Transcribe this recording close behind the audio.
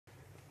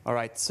All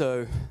right,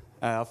 so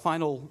our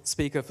final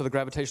speaker for the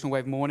gravitational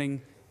wave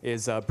morning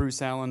is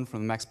Bruce Allen from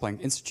the Max Planck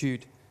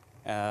Institute,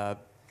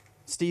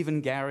 Stephen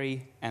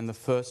Gary, and the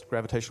first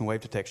gravitational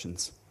wave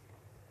detections.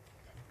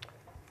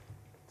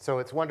 So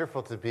it's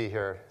wonderful to be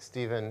here.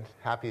 Stephen,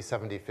 happy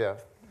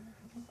 75th.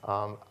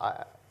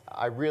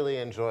 I really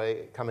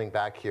enjoy coming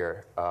back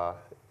here.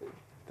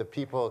 The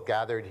people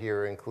gathered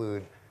here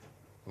include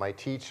my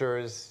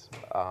teachers,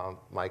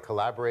 my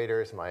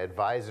collaborators, my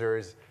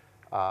advisors,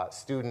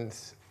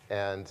 students,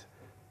 and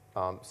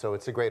so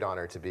it's a great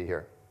honor to be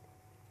here.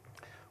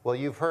 Well,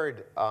 you've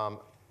heard a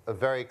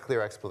very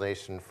clear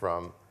explanation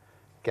from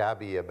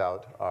Gabby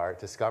about our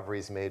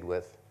discoveries made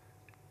with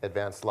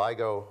advanced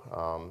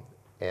LIGO,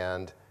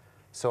 and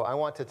so I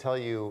want to tell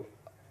you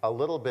a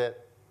little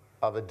bit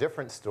of a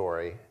different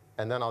story,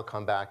 and then I'll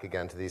come back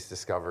again to these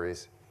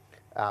discoveries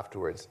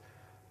afterwards.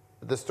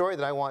 The story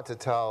that I want to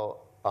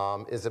tell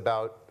is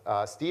about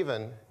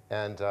Stephen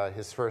and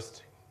his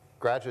first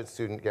graduate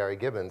student, Gary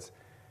Gibbons.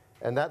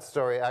 And that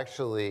story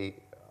actually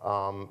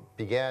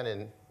began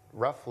in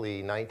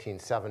roughly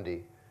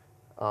 1970.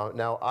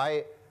 Now,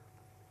 I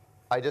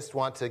just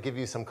want to give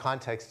you some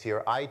context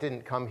here. I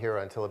didn't come here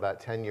until about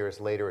 10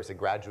 years later as a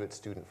graduate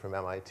student from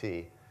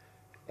MIT.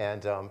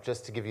 And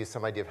just to give you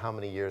some idea of how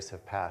many years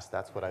have passed,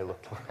 that's what I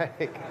looked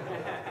like.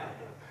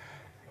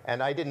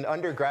 And I did an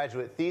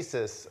undergraduate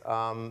thesis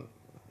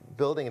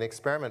building an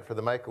experiment for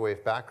the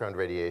microwave background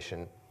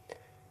radiation.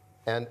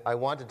 And I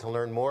wanted to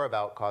learn more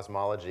about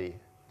cosmology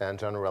and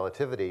general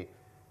relativity,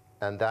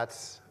 and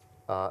that's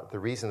the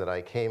reason that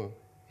I came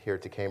here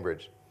to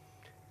Cambridge.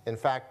 In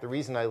fact, the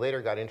reason I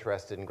later got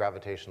interested in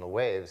gravitational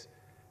waves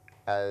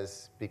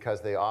is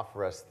because they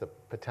offer us the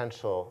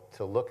potential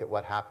to look at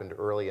what happened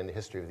early in the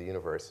history of the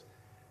universe.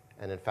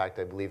 And in fact,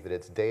 I believe that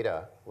it's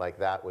data like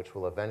that which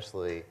will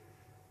eventually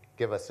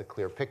give us a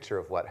clear picture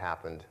of what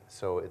happened.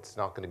 So it's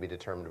not going to be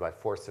determined by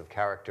force of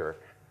character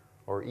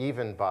or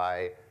even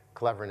by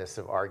cleverness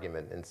of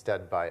argument,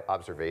 instead by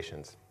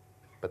observations.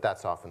 But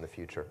that's off in the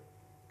future.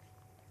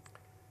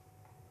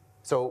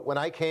 So when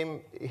I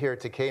came here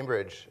to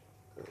Cambridge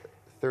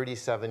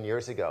 37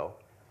 years ago,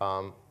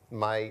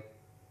 my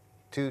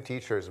two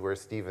teachers were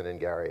Stephen and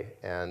Gary.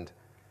 And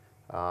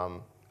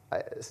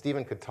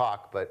Stephen could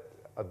talk, but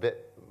a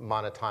bit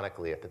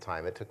monotonically at the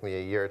time. It took me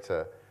a year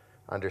to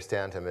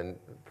understand him. And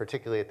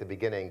particularly at the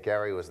beginning,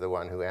 Gary was the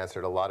one who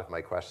answered a lot of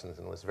my questions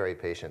and was very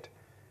patient.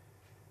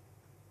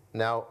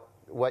 Now,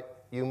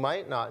 what you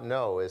might not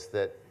know is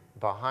that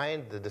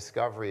behind the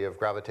discovery of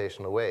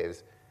gravitational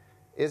waves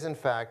is, in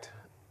fact,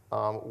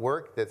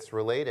 work that's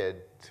related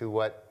to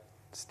what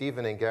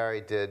Stephen and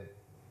Gary did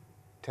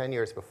 10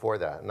 years before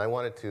that. And I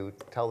wanted to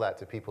tell that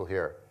to people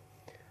here.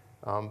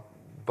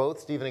 Both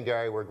Stephen and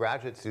Gary were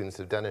graduate students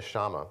of Dennis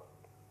Sciama.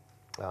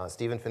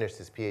 Stephen finished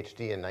his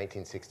PhD in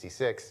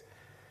 1966.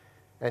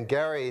 And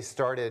Gary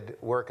started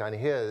work on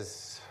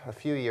his a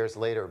few years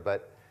later,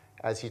 but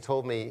as he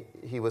told me,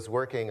 he was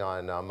working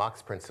on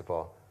Mach's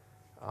principle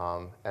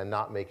and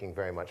not making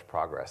very much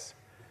progress.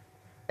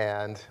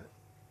 And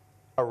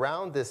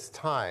around this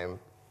time,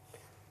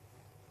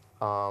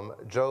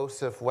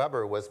 Joseph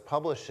Weber was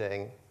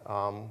publishing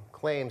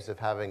claims of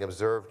having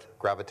observed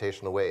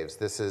gravitational waves.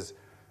 This is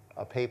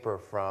a paper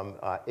from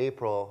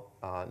April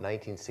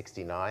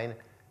 1969,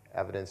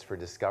 evidence for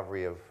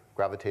discovery of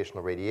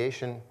gravitational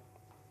radiation.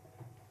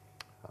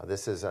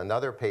 This is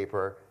another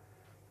paper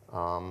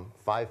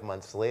 5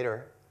 months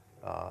later,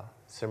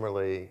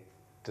 similarly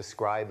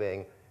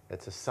describing,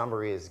 it's a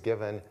summary is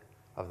given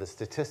of the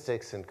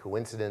statistics and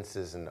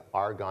coincidences in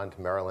Argonne to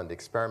Maryland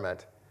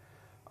experiment.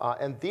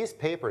 And these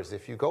papers,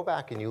 if you go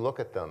back and you look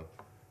at them,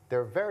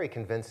 they're very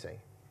convincing.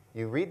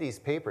 You read these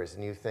papers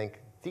and you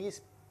think,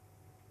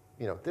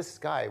 this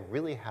guy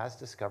really has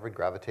discovered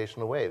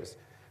gravitational waves.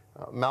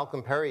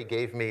 Malcolm Perry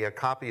gave me a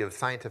copy of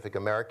Scientific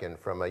American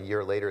from a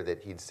year later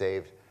that he'd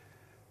saved.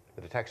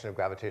 The detection of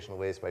gravitational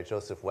waves by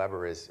Joseph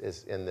Weber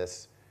is in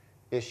this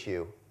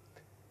issue.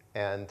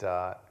 And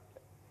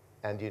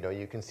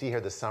you can see here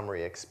the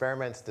summary.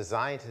 Experiments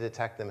designed to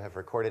detect them have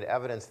recorded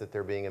evidence that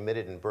they're being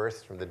emitted in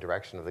bursts from the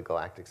direction of the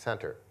galactic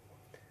center.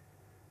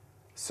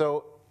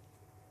 So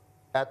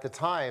at the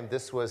time,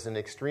 this was an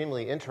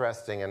extremely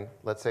interesting and,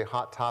 let's say,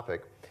 hot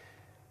topic.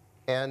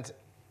 And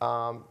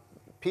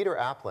Peter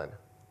Aplin,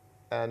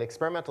 an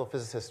experimental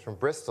physicist from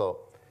Bristol,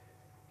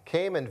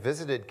 came and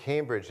visited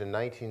Cambridge in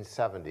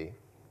 1970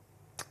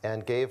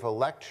 and gave a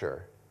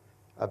lecture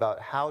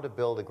about how to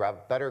build a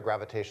better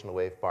gravitational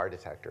wave bar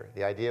detector.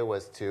 The idea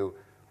was to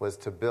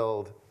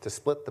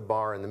split the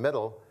bar in the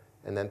middle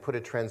and then put a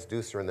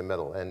transducer in the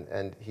middle.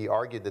 And he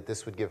argued that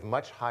this would give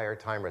much higher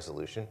time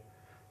resolution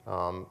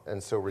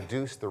and so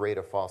reduce the rate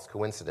of false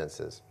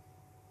coincidences.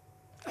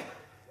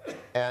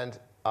 And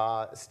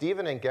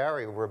Stephen and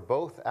Gary were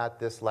both at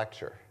this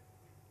lecture.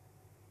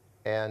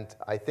 And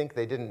I think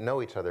they didn't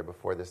know each other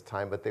before this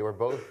time, but they were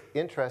both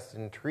interested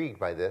and intrigued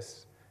by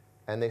this,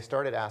 and they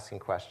started asking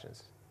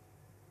questions.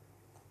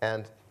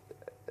 And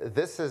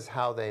this is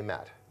how they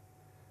met.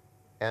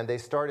 And they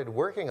started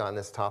working on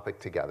this topic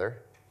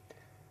together.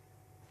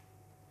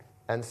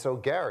 And so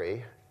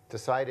Gary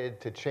decided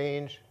to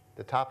change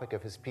the topic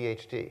of his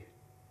PhD.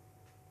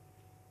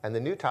 And the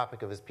new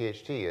topic of his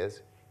PhD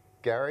is,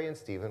 Gary and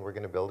Stephen were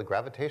going to build a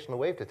gravitational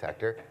wave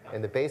detector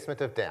in the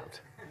basement of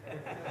Damped.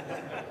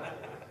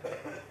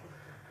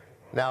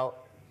 Now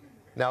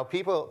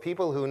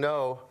people who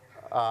know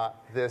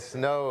this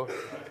know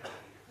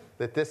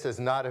that this is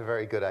not a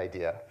very good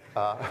idea.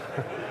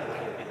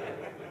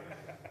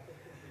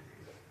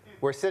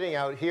 We're sitting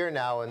out here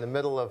now in the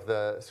middle of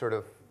the sort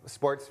of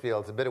sports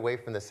fields, a bit away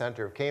from the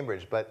center of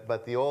Cambridge,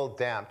 but the old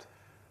Damped,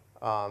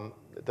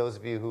 those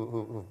of you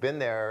who've been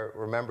there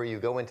remember you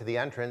go into the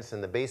entrance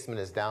and the basement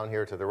is down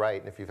here to the right.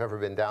 And if you've ever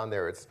been down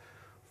there, it's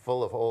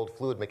full of old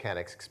fluid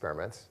mechanics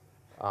experiments.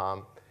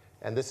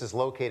 And this is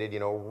located,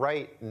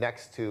 right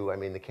next to,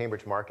 the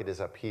Cambridge Market is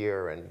up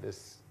here, and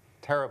this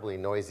terribly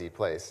noisy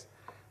place.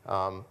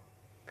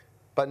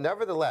 But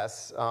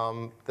nevertheless,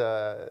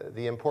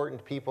 the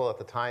important people at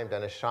the time,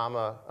 Dennis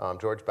Sciama,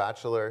 George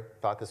Batchelor,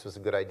 thought this was a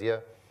good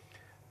idea.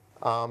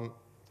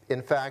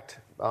 In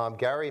fact,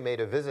 Gary made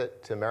a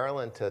visit to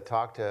Maryland to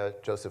talk to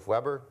Joseph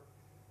Weber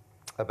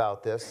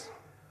about this.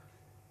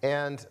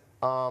 And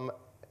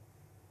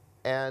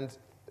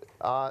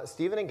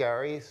Stephen and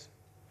Gary's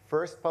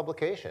first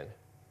publication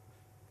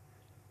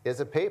is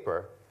a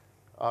paper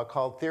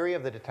called Theory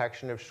of the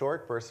Detection of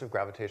Short Bursts of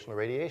Gravitational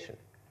Radiation.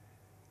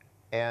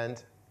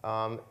 And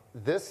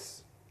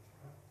this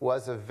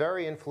was a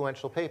very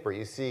influential paper.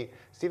 You see,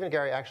 Stephen and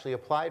Gary actually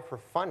applied for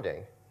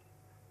funding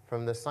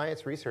from the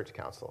Science Research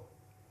Council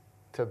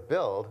to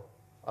build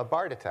a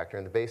bar detector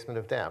in the basement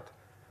of Damped.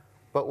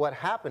 But what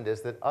happened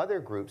is that other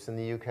groups in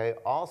the UK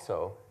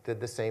also did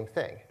the same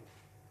thing.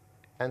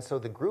 And so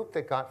the group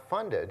that got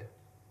funded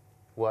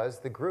was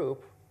the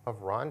group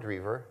of Ron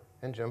Drever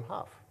and Jim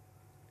Huff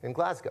in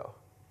Glasgow.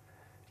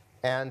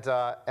 And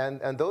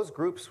those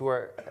groups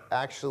were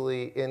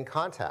actually in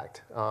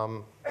contact.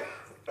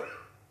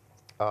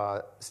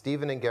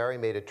 Stephen and Gary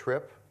made a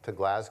trip to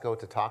Glasgow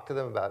to talk to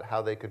them about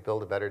how they could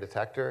build a better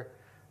detector.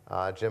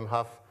 Jim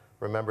Huff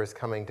remembers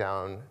coming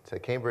down to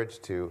Cambridge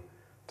to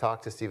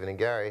talk to Stephen and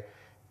Gary.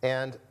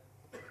 And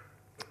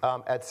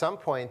at some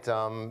point,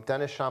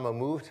 Dennis Sciama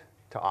moved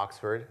to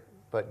Oxford,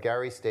 but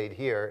Gary stayed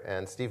here,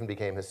 and Stephen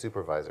became his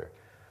supervisor.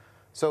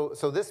 So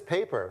this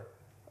paper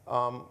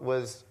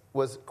was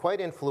quite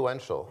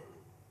influential.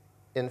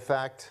 In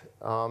fact,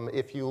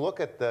 if you look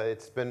at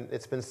it's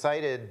been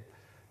cited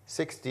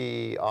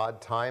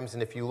 60-odd times,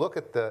 and if you look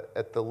at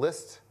the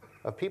list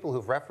of people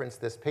who've referenced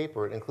this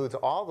paper, it includes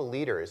all the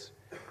leaders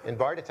in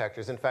bar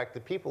detectors. In fact, the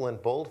people in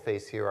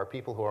boldface here are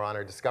people who are on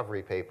our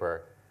discovery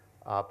paper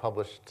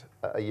published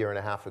a year and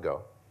a half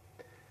ago.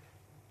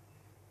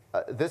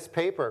 This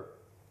paper,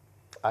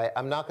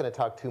 I'm not going to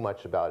talk too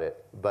much about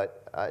it,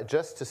 but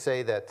just to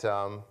say that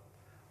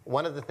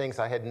one of the things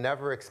I had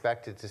never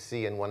expected to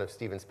see in one of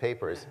Stephen's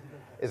papers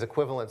is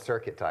equivalent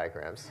circuit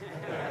diagrams.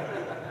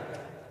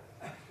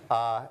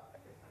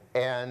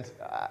 And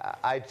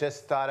I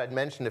just thought I'd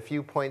mention a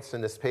few points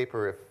in this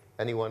paper if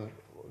anyone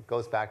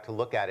goes back to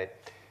look at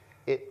it.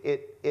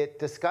 It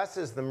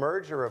discusses the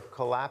merger of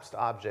collapsed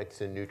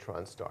objects in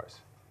neutron stars.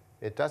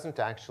 It doesn't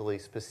actually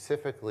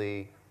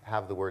specifically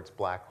have the words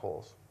black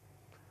holes.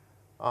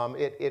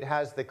 It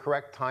has the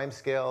correct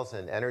timescales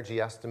and energy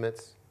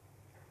estimates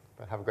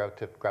about how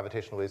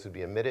gravitational waves would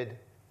be emitted.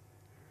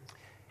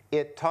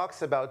 It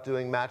talks about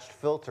doing matched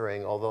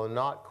filtering, although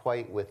not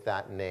quite with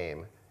that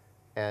name,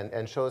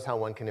 and shows how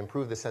one can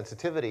improve the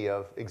sensitivity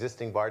of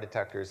existing bar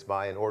detectors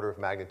by an order of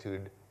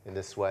magnitude in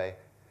this way.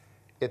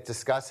 It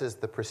discusses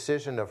the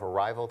precision of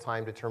arrival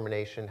time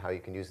determination, how you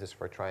can use this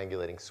for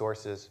triangulating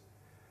sources.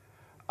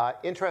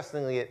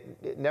 Interestingly,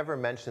 it never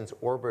mentions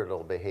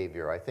orbital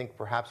behavior. I think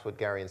perhaps what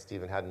Gary and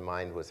Stephen had in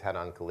mind was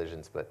head-on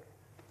collisions, but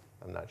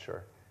I'm not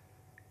sure.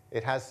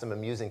 It has some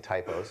amusing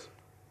typos.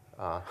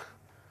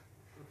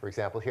 For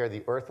example, here,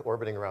 the Earth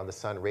orbiting around the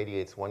sun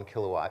radiates 1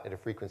 kilowatt at a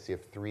frequency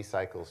of 3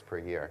 cycles per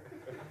year.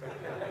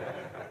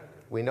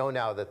 We know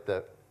now that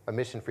the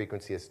emission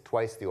frequency is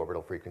twice the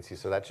orbital frequency,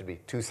 so that should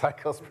be 2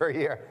 cycles per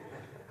year.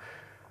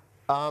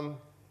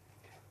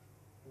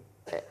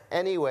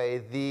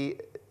 Anyway,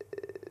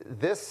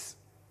 this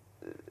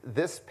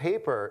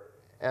paper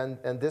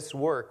and this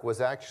work was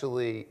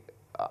actually,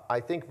 I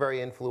think,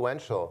 very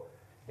influential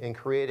in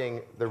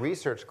creating the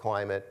research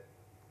climate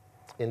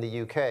in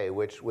the UK,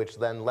 which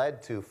then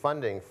led to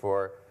funding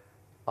for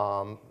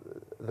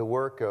the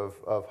work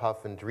of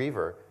Huff and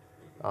Drever.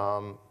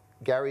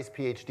 Gary's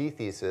PhD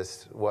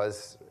thesis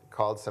was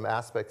called Some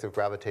Aspects of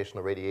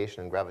Gravitational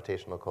Radiation and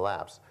Gravitational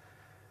Collapse.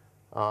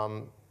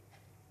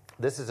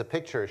 This is a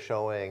picture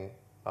showing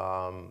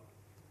Ron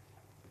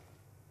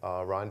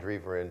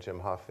Drever and Jim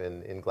Huff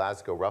in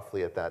Glasgow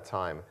roughly at that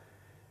time.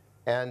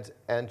 And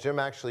Jim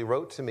actually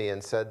wrote to me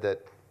and said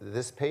that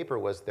this paper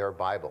was their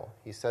Bible.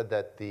 He said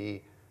that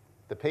the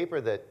paper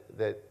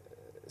that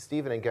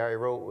Stephen and Gary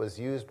wrote was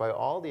used by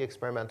all the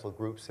experimental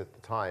groups at the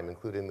time,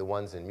 including the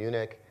ones in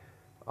Munich,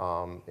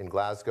 in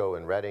Glasgow,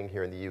 and Reading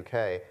here in the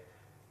UK,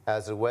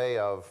 as a way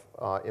of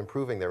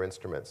improving their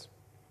instruments.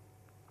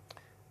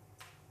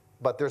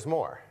 But there's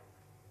more.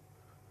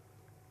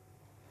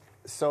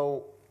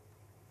 So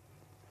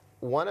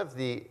one of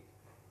the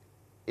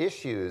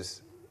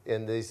issues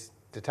in these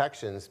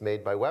detections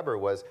made by Weber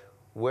was,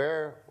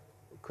 where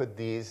could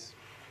these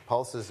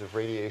pulses of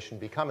radiation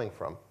be coming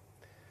from?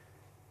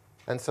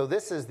 And so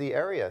this is the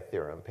area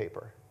theorem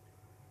paper,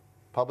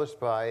 published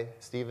by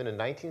Stephen in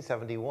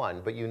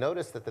 1971. But you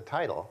notice that the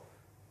title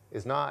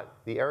is not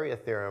the area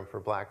theorem for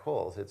black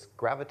holes. It's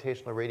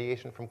gravitational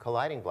radiation from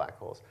colliding black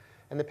holes.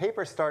 And the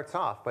paper starts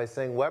off by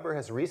saying Weber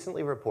has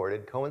recently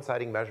reported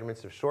coinciding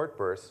measurements of short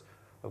bursts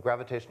of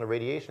gravitational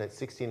radiation at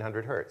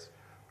 1600 hertz,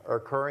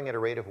 occurring at a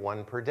rate of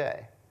 1 per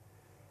day.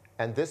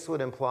 And this would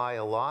imply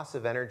a loss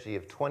of energy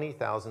of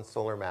 20,000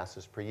 solar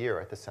masses per year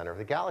at the center of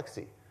the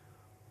galaxy.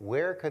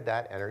 Where could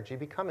that energy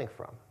be coming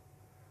from?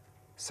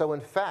 So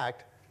in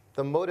fact,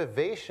 the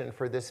motivation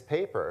for this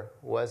paper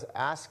was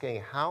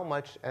asking how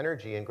much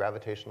energy in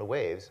gravitational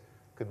waves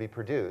could be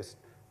produced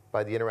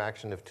by the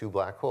interaction of two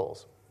black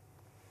holes.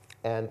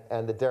 And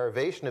the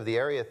derivation of the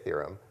area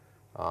theorem,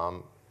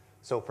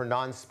 so for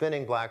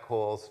non-spinning black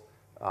holes,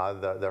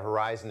 the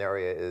horizon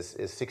area is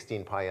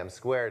 16 pi m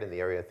squared, and the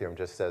area theorem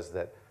just says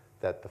that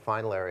the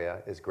final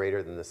area is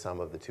greater than the sum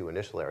of the two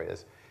initial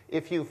areas.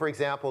 If you, for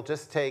example,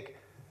 just take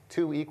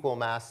two equal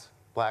mass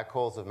black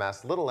holes of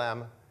mass little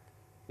m,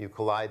 you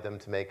collide them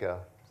to make a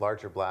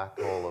larger black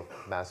hole of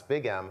mass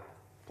big M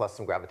plus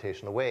some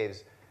gravitational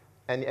waves,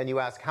 and you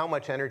ask how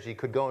much energy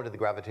could go into the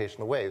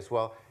gravitational waves.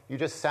 Well, you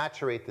just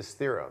saturate this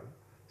theorem.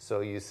 So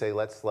you say,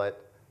 let's let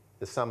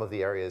the sum of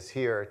the areas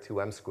here,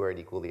 2m squared,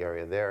 equal the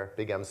area there,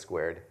 big M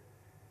squared.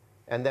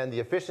 And then the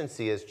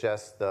efficiency is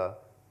just the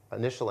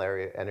initial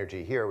area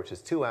energy here, which is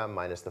 2m,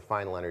 minus the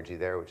final energy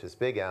there, which is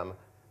big M.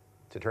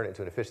 To turn it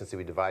into an efficiency,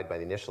 we divide by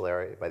the initial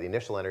area, by the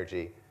initial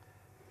energy.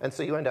 And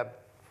so you end up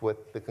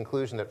with the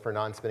conclusion that for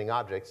non-spinning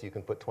objects, you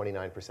can put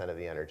 29% of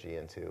the energy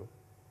into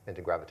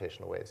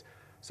gravitational waves.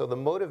 So the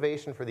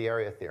motivation for the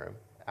area theorem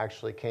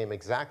actually came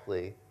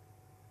exactly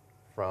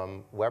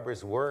from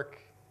Weber's work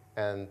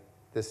and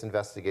this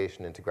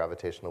investigation into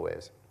gravitational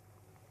waves.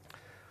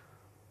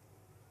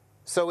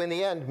 So in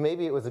the end,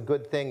 maybe it was a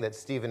good thing that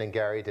Stephen and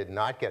Gary did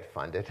not get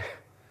funded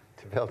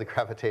to build a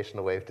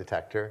gravitational wave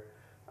detector.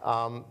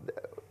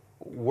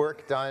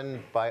 Work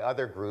done by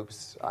other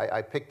groups.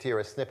 I picked here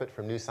a snippet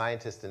from New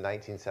Scientist in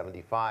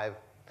 1975.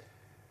 You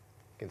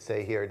can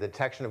say here, the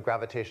detection of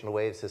gravitational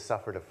waves has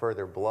suffered a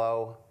further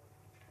blow.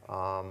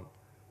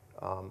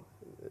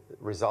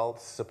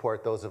 Results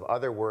support those of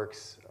other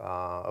works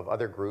of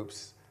other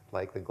groups,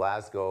 like the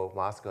Glasgow,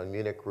 Moscow, and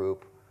Munich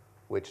group,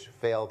 which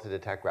failed to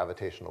detect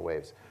gravitational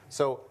waves.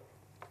 So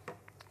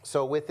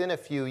within a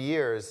few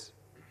years,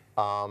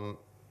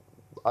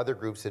 other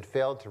groups had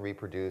failed to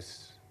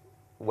reproduce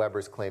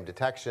Weber's claimed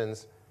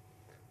detections.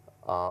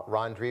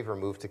 Ron Drever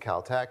moved to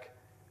Caltech,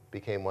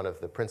 became one of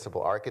the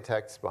principal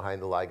architects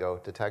behind the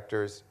LIGO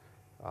detectors.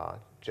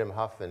 Jim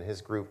Huff and his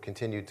group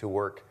continued to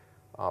work,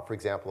 for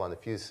example, on the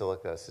fused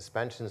silica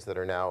suspensions that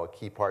are now a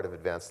key part of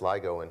advanced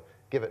LIGO and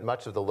give it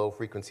much of the low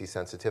frequency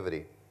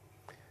sensitivity.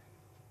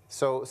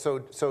 So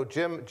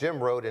Jim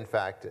wrote, in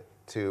fact,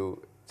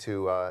 to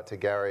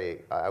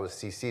Gary, I was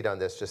CC'd on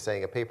this, just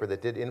saying a paper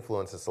that did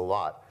influence us a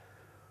lot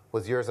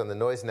was yours on the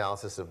noise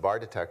analysis of bar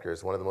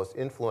detectors, one of the most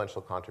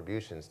influential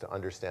contributions to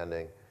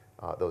understanding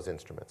those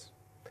instruments.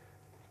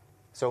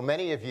 So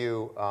many of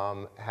you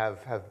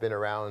have been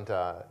around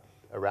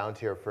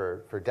here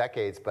for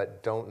decades,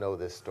 but don't know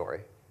this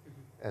story.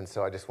 And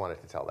so I just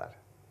wanted to tell that.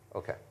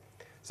 OK.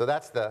 So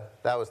that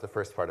was the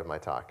first part of my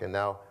talk. And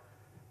now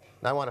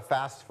I want to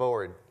fast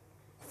forward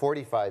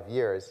 45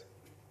 years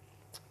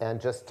and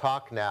just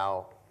talk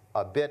now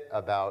a bit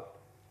about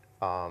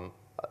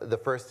the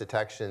first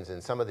detections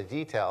and some of the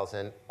details,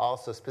 and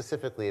also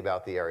specifically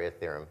about the area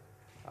theorem,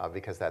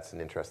 because that's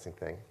an interesting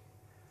thing.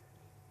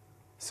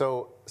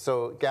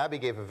 So Gabby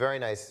gave a very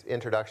nice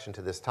introduction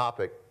to this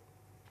topic,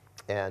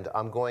 and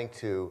I'm going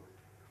to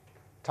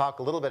talk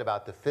a little bit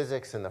about the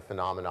physics and the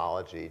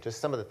phenomenology, just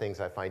some of the things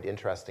I find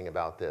interesting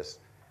about this.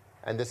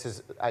 And this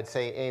is, I'd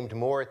say, aimed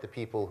more at the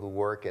people who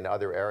work in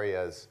other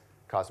areas,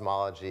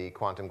 cosmology,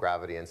 quantum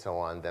gravity, and so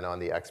on, than on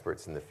the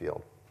experts in the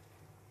field.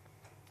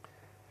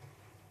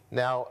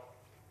 Now,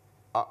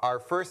 our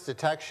first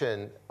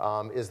detection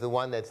is the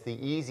one that's the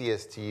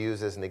easiest to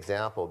use as an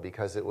example,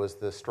 because it was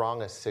the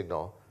strongest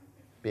signal,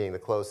 being the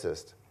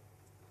closest.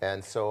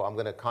 And so I'm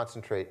going to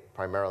concentrate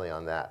primarily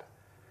on that.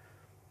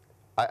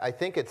 I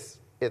think it's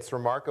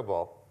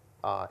remarkable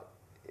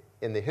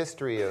in the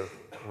history of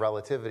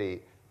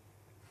relativity.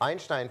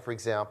 Einstein, for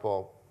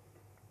example,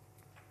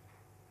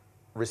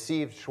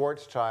 received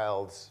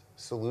Schwarzschild's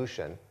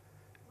solution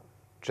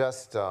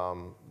just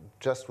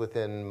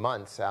within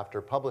months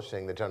after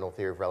publishing the general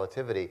theory of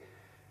relativity.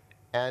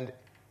 And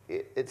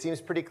it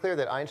seems pretty clear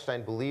that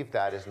Einstein believed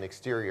that as an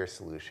exterior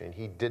solution.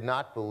 He did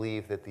not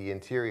believe that the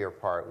interior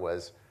part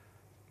was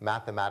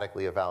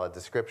mathematically a valid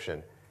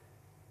description.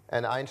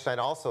 And Einstein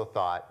also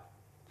thought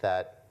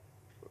that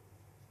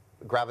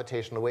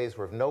gravitational waves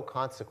were of no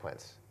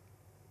consequence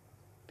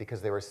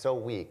because they were so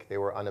weak, they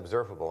were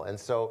unobservable. And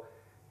so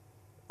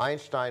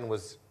Einstein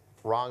was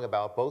wrong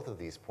about both of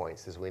these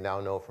points, as we now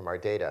know from our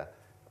data.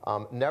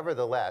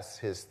 Nevertheless,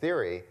 his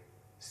theory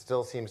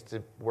still seems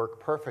to work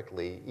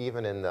perfectly,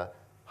 even in the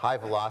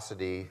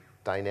high-velocity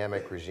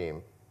dynamic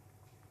regime.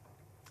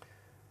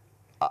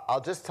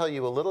 I'll just tell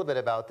you a little bit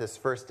about this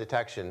first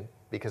detection,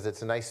 because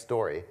it's a nice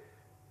story.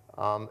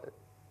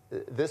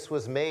 This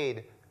was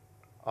made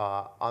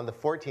on the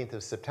 14th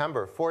of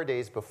September, 4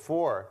 days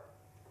before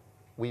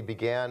we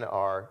began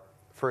our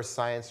first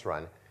science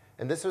run.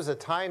 And this was a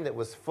time that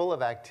was full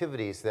of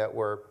activities that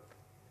were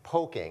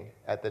poking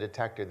at the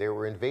detector. There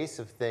were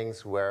invasive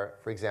things where,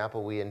 for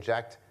example, we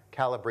inject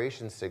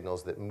calibration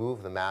signals that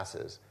move the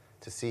masses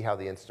to see how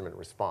the instrument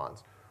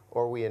responds.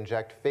 Or we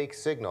inject fake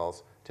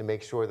signals to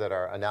make sure that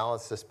our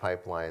analysis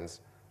pipelines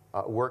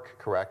work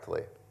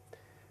correctly.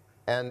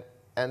 And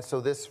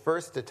so this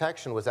first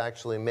detection was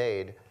actually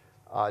made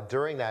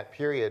during that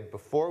period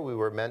before we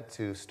were meant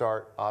to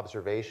start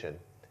observation.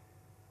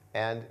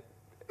 And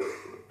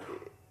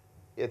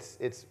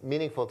it's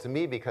meaningful to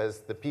me because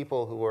the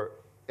people who were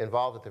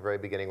involved at the very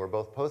beginning were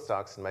both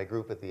postdocs in my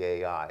group at the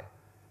AEI.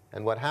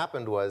 And what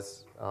happened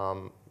was,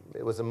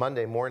 it was a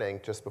Monday morning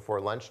just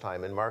before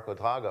lunchtime, and Marco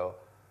Drago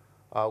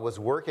was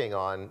working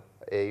on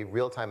a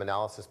real-time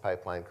analysis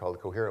pipeline called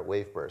Coherent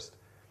Wave Burst.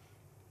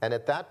 And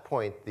at that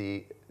point,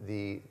 the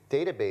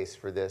database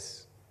for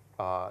this,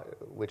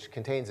 which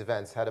contains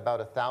events, had about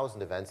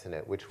 1,000 events in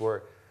it, which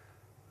were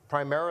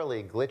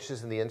primarily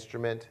glitches in the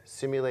instrument,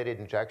 simulated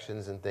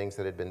injections, and things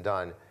that had been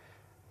done.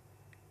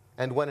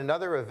 And when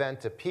another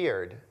event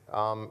appeared,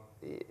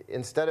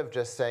 instead of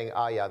just saying,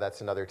 ah, yeah,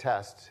 that's another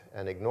test,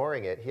 and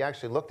ignoring it, he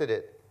actually looked at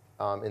it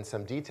in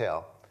some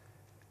detail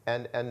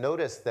and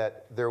noticed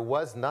that there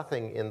was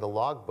nothing in the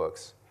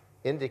logbooks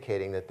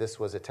indicating that this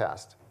was a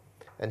test.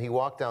 And he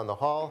walked down the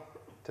hall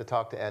to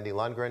talk to Andy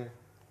Lundgren,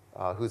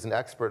 who's an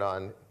expert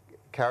on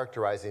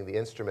characterizing the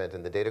instrument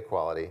and the data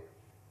quality.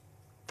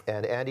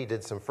 And Andy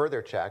did some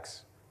further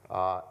checks,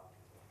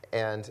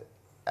 and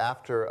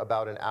after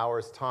about an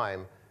hour's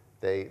time,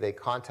 they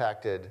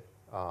contacted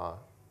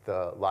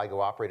the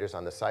LIGO operators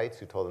on the sites,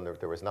 who told them that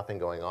there was nothing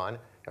going on.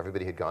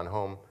 Everybody had gone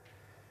home.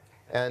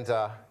 And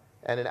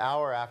an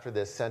hour after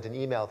this, sent an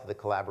email to the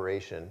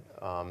collaboration,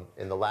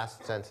 in the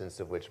last sentence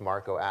of which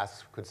Marco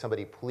asks, could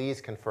somebody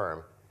please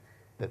confirm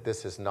that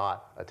this is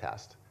not a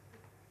test?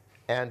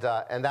 And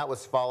that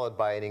was followed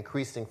by an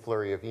increasing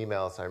flurry of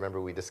emails. I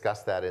remember we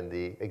discussed that in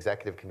the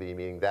executive committee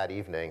meeting that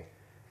evening,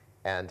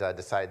 and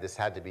decided this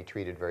had to be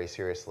treated very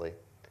seriously.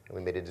 And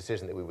we made a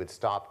decision that we would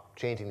stop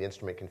changing the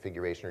instrument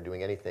configuration or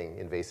doing anything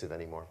invasive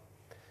anymore,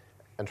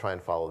 and try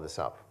and follow this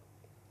up.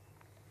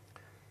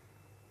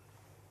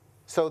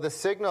 So the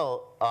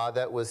signal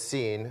that was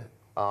seen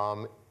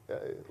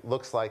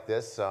looks like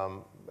this.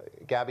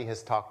 Gabby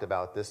has talked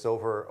about this.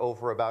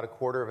 Over about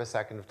 1/4 of a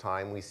second of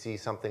time, we see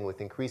something with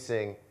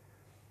increasing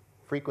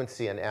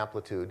frequency and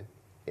amplitude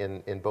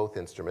in both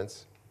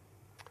instruments.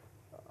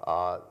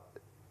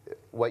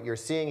 What you're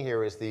seeing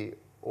here is the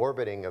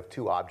orbiting of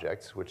two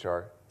objects, which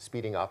are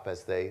speeding up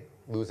as they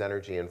lose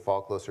energy and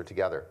fall closer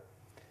together.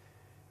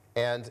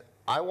 And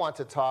I want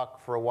to talk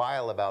for a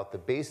while about the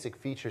basic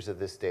features of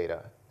this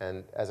data.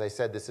 And as I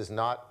said, this is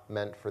not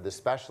meant for the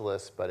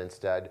specialists, but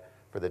instead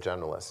for the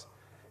generalists.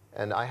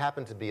 And I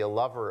happen to be a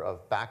lover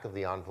of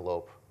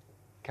back-of-the-envelope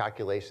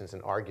calculations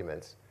and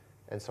arguments.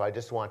 And so I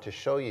just want to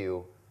show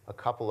you a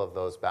couple of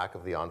those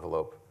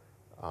back-of-the-envelope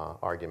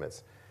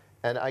arguments.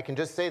 And I can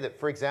just say that,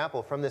 for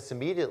example, from this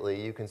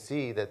immediately, you can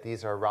see that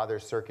these are rather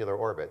circular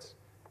orbits.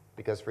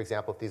 Because, for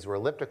example, if these were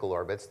elliptical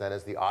orbits, then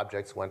as the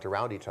objects went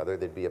around each other,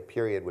 there'd be a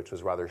period which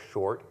was rather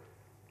short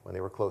when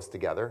they were close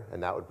together,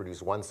 and that would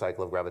produce one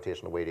cycle of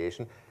gravitational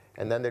radiation.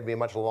 And then there'd be a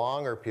much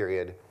longer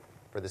period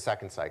for the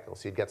second cycle.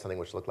 So you'd get something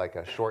which looked like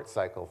a short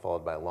cycle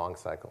followed by a long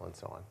cycle, and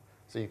so on.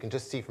 So you can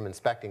just see from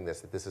inspecting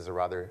this that this is a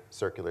rather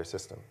circular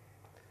system.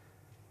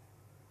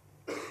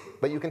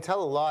 But you can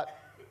tell a lot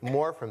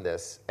more from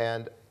this,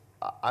 and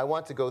I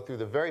want to go through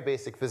the very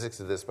basic physics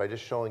of this by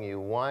just showing you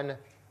one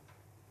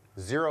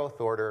 0th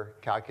order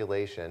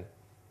calculation,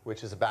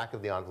 which is a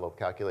back-of-the-envelope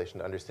calculation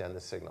to understand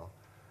this signal.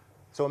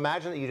 So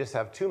imagine that you just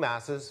have two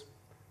masses.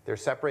 They're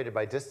separated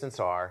by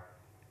distance r,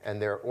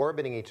 and they're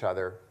orbiting each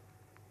other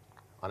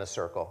on a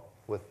circle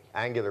with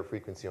angular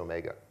frequency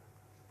omega.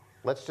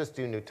 Let's just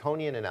do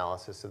Newtonian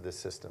analysis of this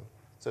system.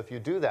 So if you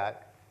do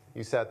that,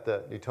 you set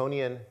the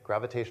Newtonian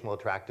gravitational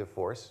attractive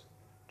force,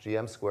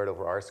 gm squared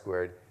over r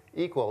squared,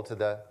 equal to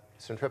the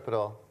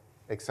centripetal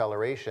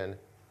acceleration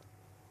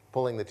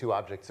pulling the two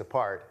objects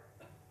apart.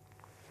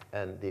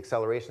 And the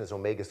acceleration is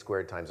omega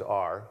squared times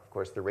r. Of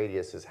course, the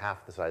radius is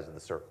half the size of the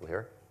circle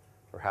here,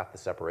 or half the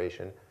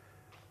separation,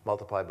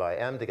 multiplied by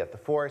m to get the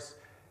force.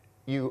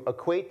 You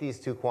equate these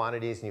two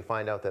quantities, and you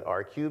find out that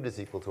r cubed is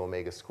equal to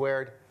omega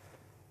squared.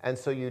 And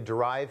so you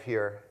derive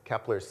here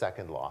Kepler's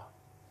second law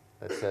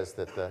that says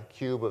that the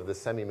cube of the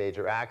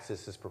semi-major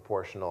axis is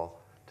proportional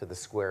to the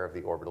square of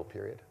the orbital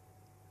period.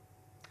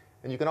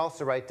 And you can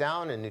also write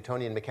down in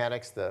Newtonian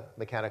mechanics the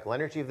mechanical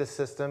energy of this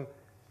system.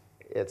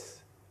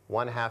 It's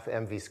 1/2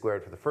 mv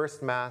squared for the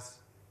first mass,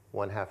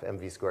 1/2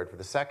 mv squared for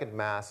the second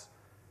mass,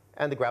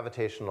 and the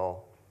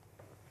gravitational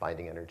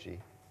binding energy,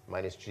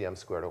 minus gm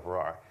squared over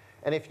r.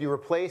 And if you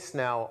replace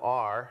now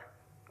r,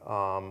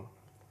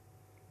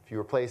 if you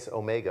replace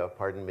omega,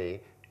 pardon me,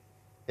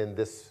 in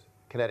this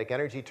kinetic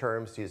energy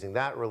terms using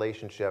that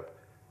relationship,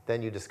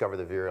 then you discover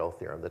the virial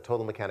theorem. The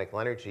total mechanical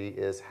energy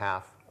is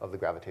half of the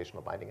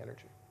gravitational binding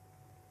energy.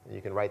 And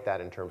you can write that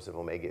in terms of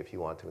omega if you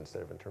want to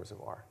instead of in terms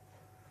of r.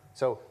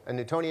 So in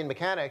Newtonian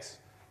mechanics,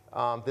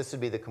 this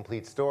would be the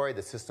complete story.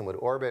 The system would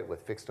orbit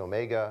with fixed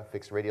omega,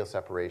 fixed radial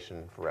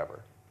separation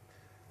forever.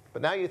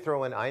 But now you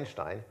throw in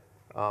Einstein.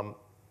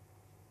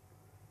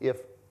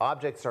 If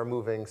objects are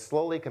moving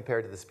slowly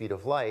compared to the speed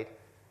of light,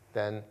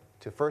 then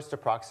to first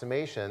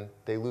approximation,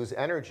 they lose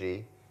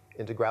energy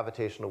into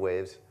gravitational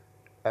waves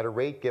at a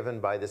rate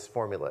given by this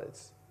formula.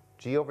 It's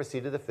g over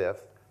c to the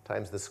fifth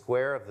times the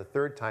square of the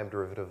third time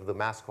derivative of the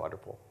mass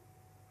quadrupole.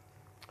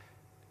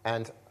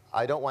 And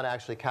I don't want to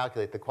actually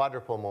calculate the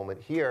quadrupole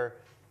moment here,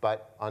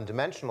 but on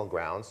dimensional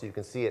grounds, you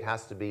can see it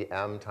has to be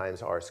m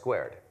times r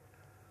squared.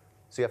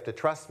 So you have to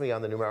trust me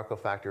on the numerical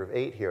factor of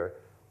 8 here,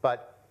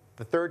 but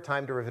the third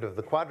time derivative of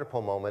the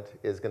quadrupole moment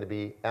is going to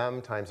be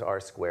m times r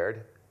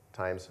squared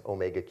times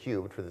omega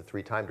cubed for the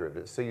 3 time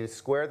derivatives. So you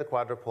square the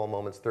quadrupole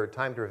moment's third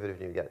time derivative,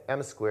 and you get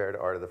m squared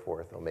r to the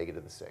fourth, omega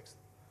to the sixth.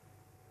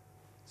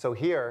 So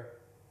here,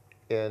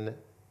 in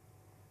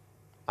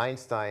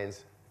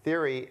Einstein's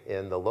theory,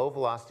 in the low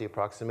velocity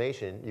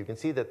approximation, you can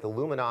see that the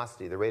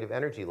luminosity, the rate of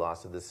energy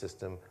loss of this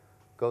system,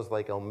 goes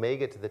like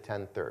omega to the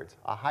 10^3,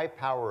 a high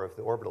power of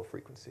the orbital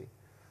frequency.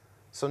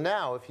 So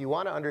now, if you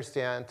want to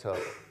understand to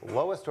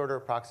lowest order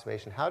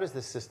approximation, how does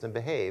this system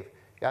behave,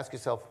 you ask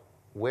yourself,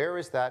 where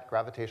is that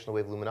gravitational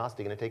wave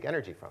luminosity going to take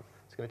energy from?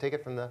 It's going to take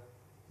it from the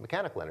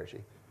mechanical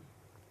energy.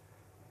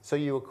 So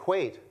you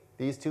equate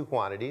these two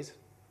quantities.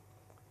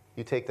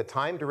 You take the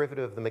time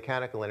derivative of the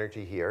mechanical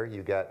energy here.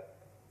 You get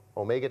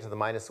omega to the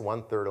minus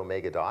 1/3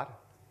 omega dot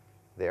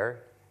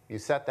there. You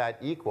set that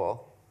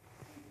equal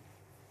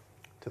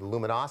to the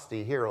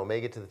luminosity here,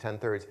 omega to the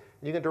 10^3,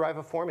 and you can derive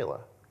a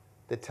formula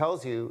that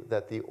tells you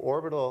that the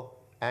orbital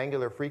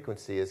angular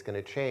frequency is going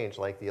to change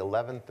like the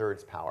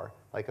 11/3 power,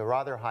 like a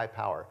rather high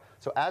power.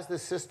 So as the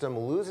system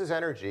loses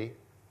energy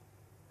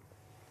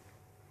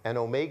and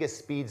omega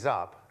speeds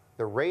up,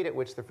 the rate at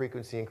which the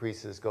frequency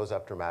increases goes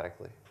up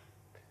dramatically.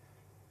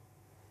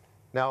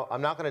 Now,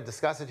 I'm not going to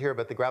discuss it here,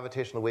 but the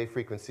gravitational wave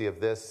frequency of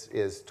this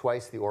is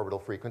twice the orbital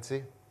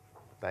frequency.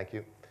 Thank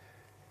you.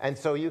 And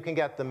so you can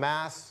get the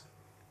mass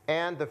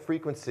and the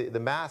frequency,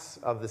 the mass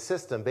of the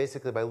system,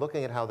 basically by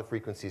looking at how the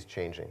frequency is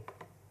changing.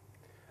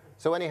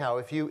 So anyhow,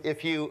 if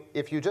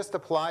you just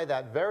apply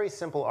that very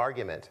simple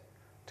argument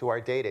to our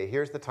data,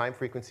 here's the time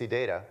frequency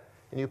data,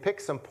 and you pick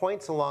some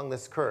points along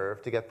this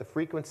curve to get the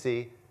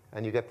frequency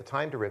and you get the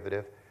time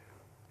derivative,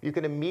 you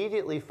can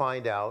immediately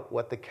find out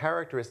what the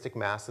characteristic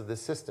mass of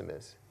this system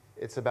is.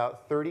 It's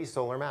about 30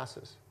 solar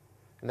masses.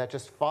 And that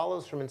just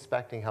follows from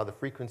inspecting how the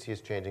frequency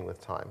is changing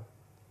with time.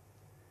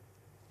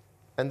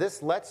 And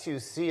this lets you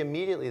see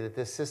immediately that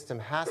this system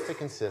has to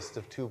consist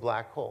of 2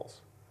 black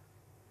holes.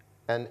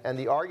 And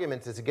the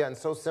argument is, again,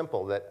 so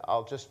simple that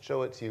I'll just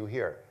show it to you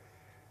here.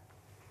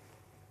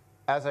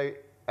 As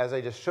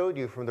I just showed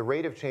you, from the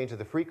rate of change of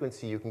the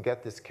frequency, you can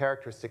get this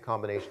characteristic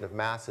combination of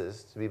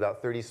masses to be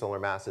about 30 solar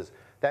masses.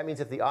 That means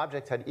if the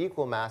objects had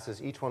equal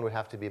masses, each one would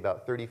have to be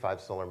about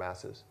 35 solar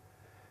masses.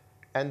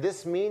 And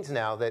this means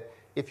now that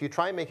if you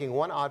try making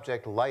one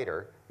object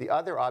lighter, the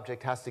other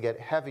object has to get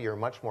heavier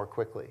much more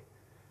quickly.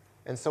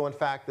 And so, in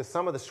fact, the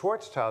sum of the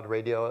Schwarzschild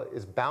radius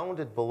is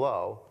bounded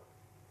below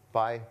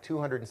by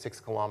 206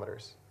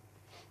 kilometers.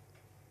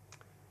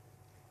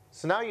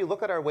 So now you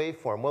look at our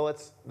waveform. Well,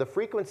 the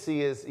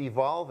frequency is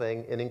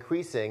evolving and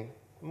increasing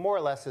more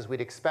or less as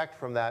we'd expect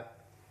from that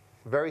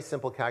very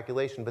simple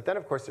calculation. But then,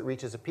 of course, it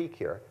reaches a peak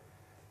here.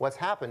 What's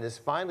happened is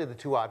finally the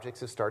 2 objects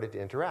have started to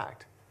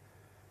interact.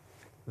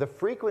 The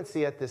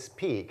frequency at this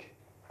peak,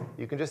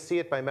 you can just see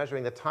it by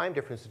measuring the time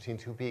difference between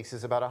 2 peaks,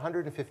 is about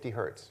 150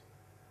 hertz.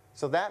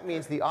 So that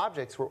means the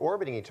objects were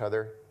orbiting each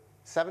other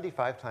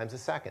 75 times a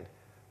second.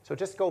 So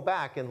just go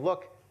back and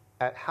look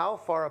at how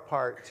far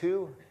apart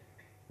 2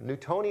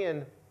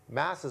 Newtonian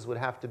masses would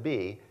have to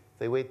be if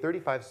they weighed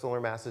 35 solar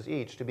masses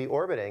each to be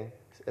orbiting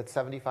at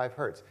 75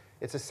 hertz.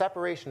 It's a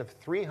separation of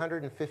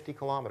 350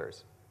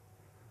 kilometers.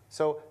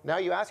 So now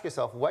you ask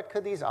yourself, what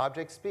could these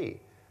objects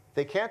be?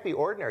 They can't be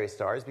ordinary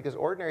stars because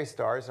ordinary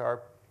stars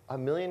are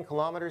 1,000,000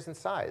 kilometers in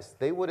size.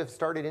 They would have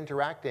started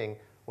interacting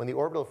when the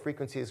orbital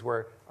frequencies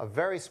were a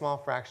very small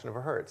fraction of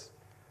a hertz.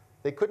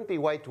 They couldn't be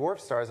white dwarf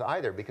stars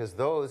either because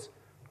those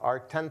are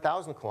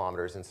 10,000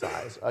 kilometers in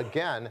size.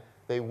 Again,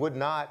 they would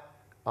not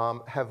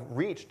have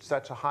reached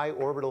such a high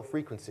orbital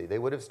frequency. They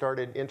would have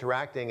started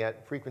interacting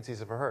at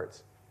frequencies of a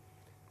hertz.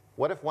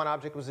 What if one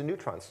object was a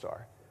neutron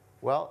star?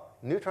 Well,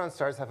 neutron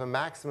stars have a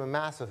maximum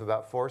mass of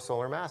about 4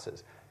 solar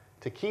masses.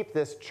 To keep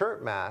this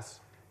chirp mass,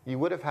 you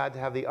would have had to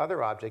have the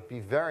other object be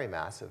very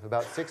massive,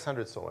 about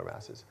 600 solar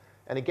masses.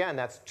 And again,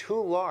 that's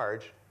too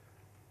large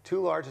a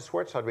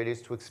Schwarzschild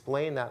radius to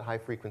explain that high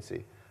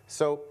frequency.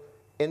 So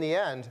in the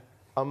end,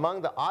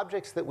 among the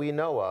objects that we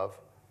know of,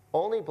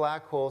 only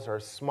black holes are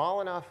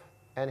small enough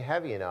and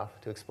heavy enough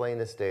to explain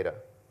this data.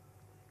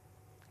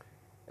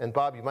 And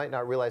Bob, you might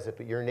not realize it,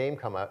 but your name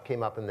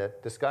came up in the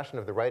discussion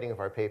of the writing of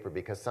our paper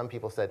because some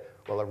people said,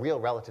 well, a real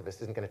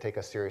relativist isn't going to take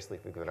us seriously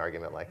if we give an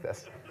argument like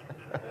this.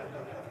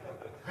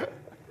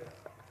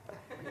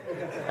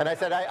 And I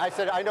said,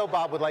 I know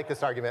Bob would like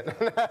this argument.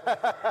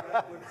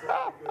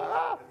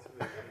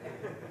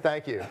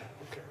 Thank you.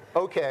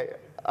 OK,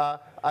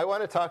 I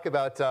want to talk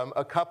about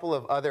a couple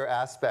of other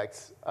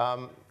aspects.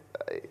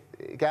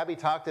 Gabby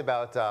talked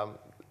about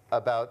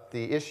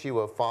the issue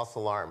of false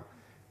alarm.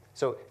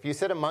 So if you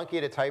set a monkey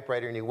at a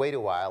typewriter and you wait a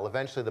while,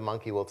 eventually the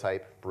monkey will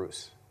type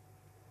Bruce.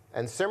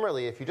 And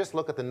similarly, if you just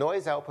look at the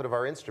noise output of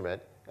our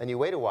instrument and you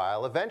wait a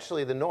while,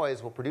 eventually the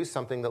noise will produce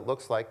something that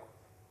looks like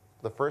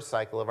the first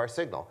cycle of our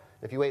signal.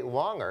 If you wait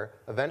longer,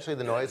 eventually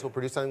the noise will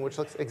produce something which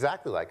looks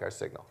exactly like our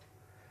signal.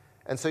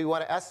 And so you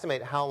want to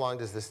estimate how long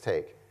does this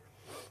take.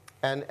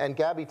 And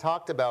Gabby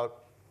talked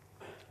about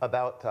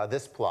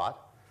this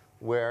plot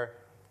where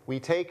we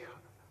take,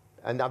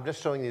 and I'm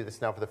just showing you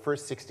this now for the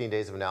first 16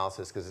 days of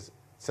analysis because it's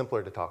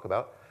simpler to talk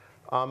about.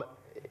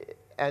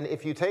 And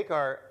if you take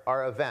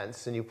our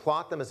events and you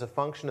plot them as a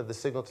function of the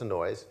signal to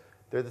noise,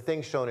 they're the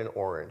things shown in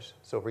orange.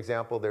 So for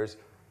example, there's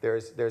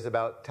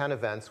about 10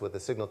 events with a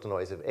signal to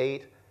noise of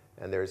 8,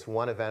 and there's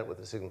one event with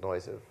a signal to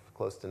noise of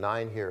close to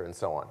 9 here, and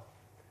so on.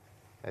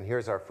 And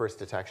here's our first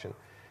detection.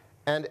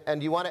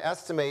 And you want to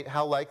estimate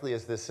how likely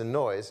is this in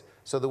noise.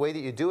 So the way that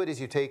you do it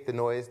is you take the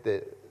noise,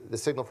 the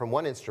signal from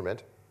one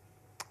instrument,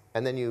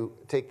 and then you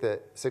take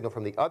the signal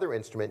from the other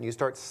instrument, and you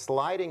start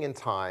sliding in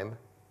time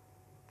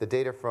the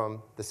data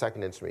from the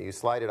second instrument. You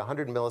slide it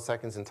 100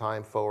 milliseconds in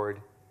time forward,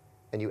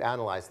 and you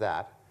analyze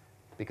that.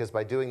 Because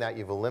by doing that,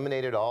 you've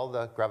eliminated all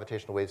the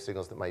gravitational wave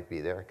signals that might be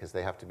there, because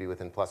they have to be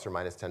within plus or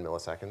minus 10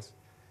 milliseconds.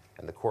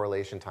 And the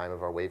correlation time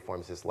of our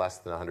waveforms is less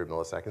than 100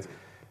 milliseconds.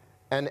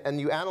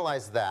 And you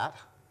analyze that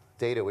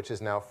data, which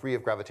is now free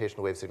of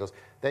gravitational wave signals.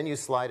 Then you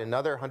slide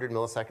another 100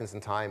 milliseconds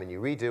in time, and you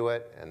redo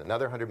it, and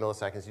another 100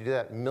 milliseconds. You do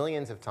that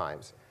millions of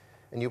times.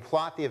 And you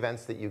plot the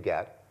events that you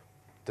get,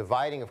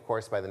 dividing, of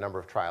course, by the number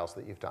of trials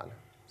that you've done,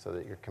 so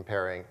that you're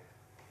comparing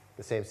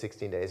the same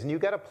 16 days. And you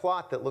get a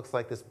plot that looks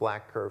like this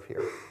black curve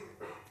here.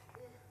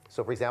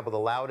 So for example, the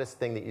loudest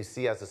thing that you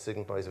see has a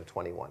signal noise of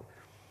 21.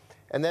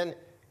 And then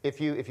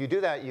if you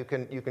do that, you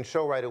can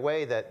show right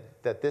away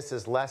that this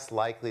is less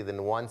likely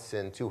than once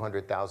in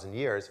 200,000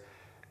 years.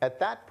 At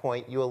that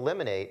point, you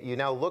eliminate. You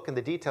now look in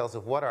the details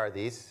of what are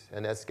these.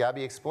 And as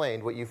Gabby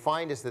explained, what you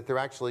find is that there are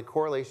actually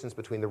correlations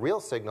between the real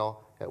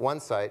signal at one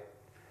site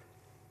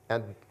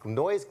and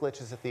noise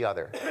glitches at the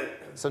other.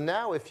 So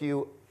now if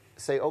you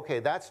say, OK,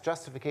 that's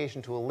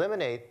justification to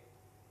eliminate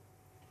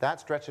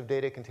that stretch of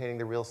data containing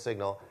the real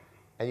signal,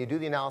 and you do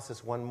the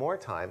analysis one more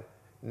time,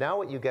 now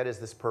what you get is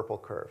this purple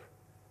curve.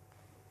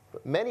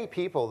 But many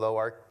people, though,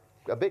 are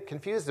a bit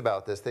confused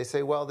about this. They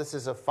say, well, this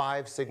is a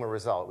 5 sigma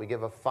result. We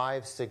give a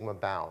 5 sigma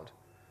bound.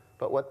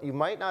 But what you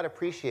might not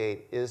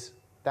appreciate is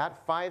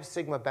that 5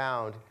 sigma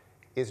bound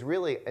is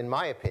really, in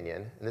my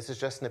opinion, and this is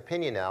just an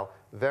opinion now,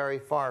 very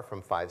far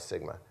from 5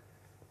 sigma.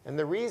 And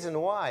the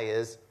reason why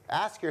is,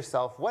 ask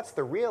yourself, what's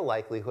the real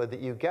likelihood that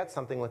you get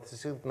something with a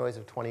signal noise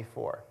of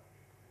 24?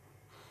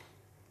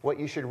 What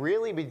you should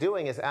really be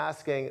doing is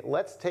asking,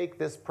 let's take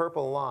this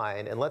purple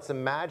line, and let's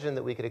imagine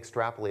that we could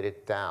extrapolate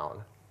it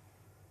down.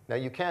 Now,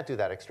 you can't do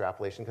that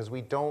extrapolation, because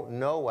we don't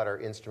know what our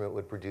instrument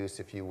would produce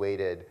if you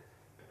waited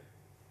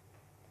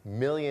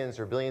millions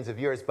or billions of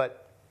years.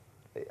 But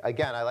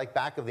again, I like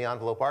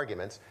back-of-the-envelope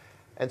arguments.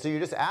 And so you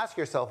just ask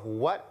yourself,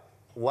 what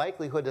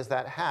likelihood does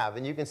that have?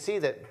 And you can see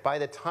that by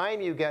the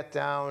time you get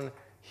down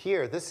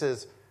here, this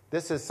is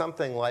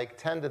something like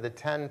 10 to the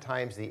 10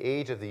 times the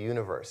age of the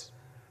universe.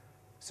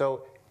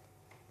 So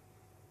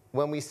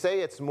when we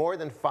say it's more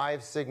than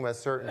 5 sigma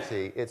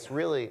certainty, it's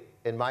really,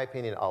 in my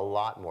opinion, a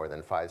lot more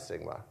than 5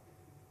 sigma.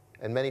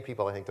 And many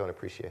people, I think, don't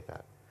appreciate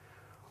that.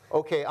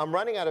 OK, I'm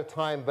running out of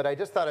time, but I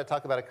just thought I'd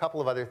talk about a couple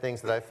of other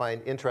things that I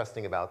find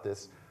interesting about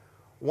this.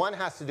 One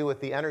has to do with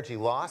the energy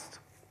lost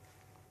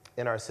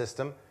in our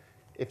system.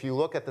 If you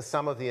look at the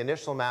sum of the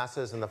initial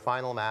masses and the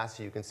final mass,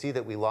 you can see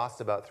that we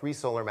lost about 3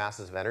 solar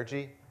masses of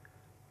energy.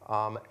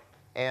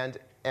 And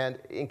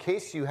in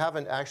case you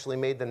haven't actually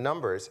made the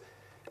numbers,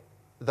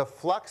 the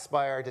flux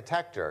by our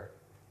detector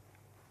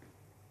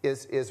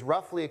is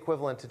roughly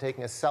equivalent to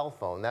taking a cell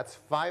phone. That's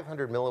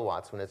 500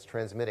 milliwatts when it's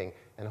transmitting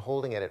and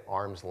holding it at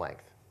arm's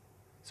length.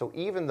 So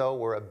even though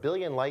we're 1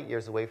 billion light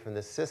years away from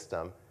this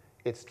system,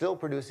 it's still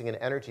producing an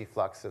energy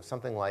flux of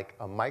something like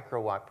a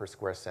microwatt per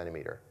square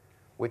centimeter,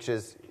 which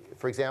is,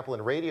 for example,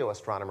 in radio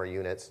astronomer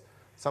units,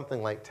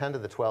 something like 10 to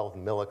the 12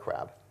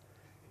 millicrab.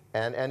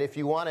 And if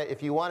you want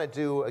to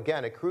do,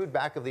 again, a crude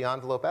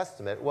back-of-the-envelope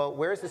estimate, well,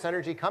 where's this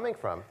energy coming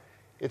from?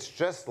 It's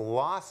just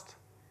lost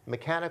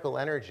mechanical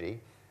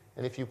energy.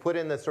 And if you put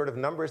in the sort of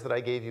numbers that I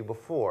gave you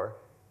before,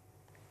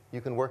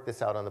 you can work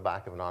this out on the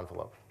back of an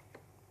envelope.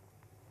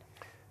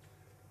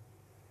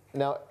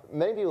 Now,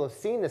 many people have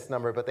seen this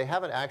number, but they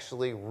haven't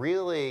actually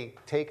really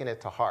taken it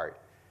to heart.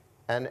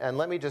 And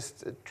let me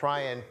just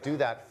try and do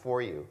that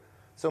for you.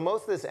 So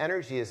most of this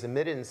energy is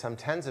emitted in some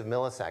tens of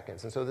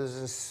milliseconds. And so there's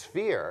a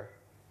sphere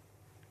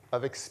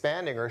of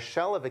expanding, or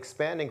shell of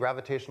expanding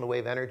gravitational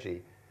wave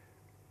energy.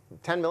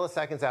 10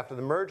 milliseconds after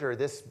the merger,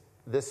 this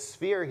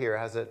sphere here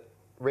has a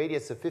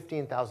radius of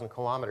 15,000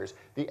 kilometers.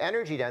 The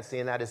energy density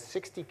in that is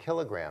 60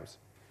 kilograms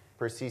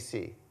per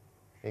cc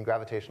in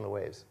gravitational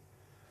waves.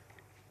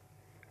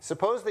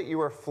 Suppose that you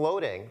were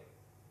floating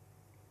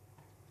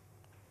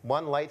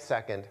 1 light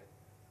second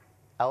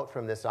out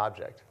from this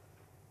object.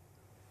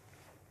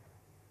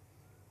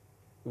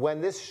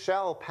 When this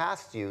shell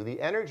passed you, the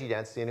energy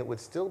density in it would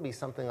still be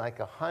something like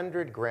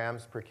 100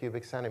 grams per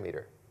cubic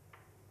centimeter.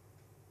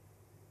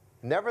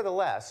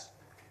 Nevertheless,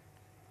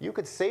 you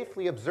could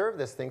safely observe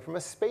this thing from a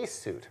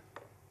spacesuit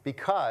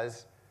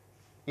because,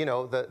 you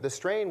know, the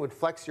strain would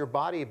flex your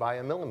body by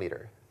a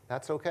millimeter.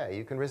 That's okay.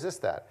 You can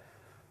resist that.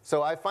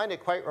 So I find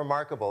it quite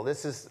remarkable.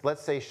 This is,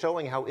 let's say,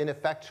 showing how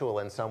ineffectual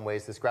in some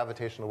ways this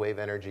gravitational wave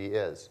energy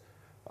is.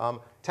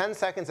 10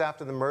 seconds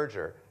after the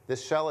merger,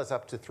 this shell is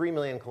up to 3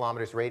 million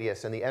kilometers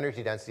radius, and the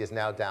energy density is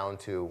now down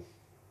to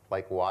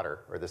like water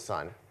or the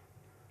sun.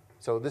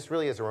 So this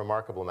really is a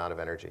remarkable amount of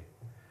energy.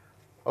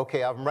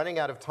 OK, I'm running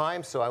out of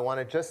time, so I want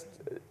to just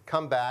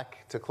come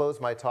back to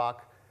close my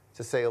talk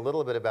to say a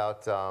little bit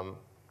about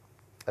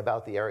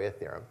the area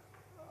theorem.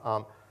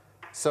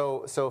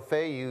 So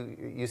Faye,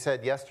 you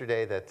said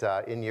yesterday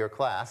that in your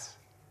class,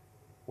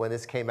 when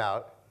this came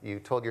out, you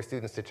told your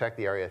students to check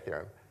the area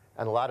theorem,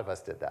 and a lot of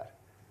us did that.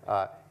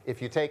 If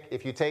you take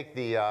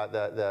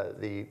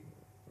the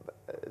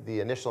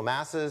initial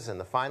masses and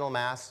the final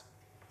mass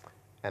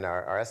and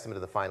our estimate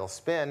of the final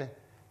spin,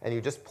 and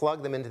you just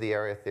plug them into the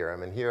area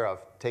theorem, and here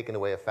I've taken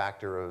away a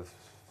factor of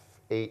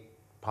 8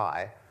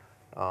 pi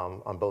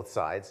on both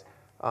sides,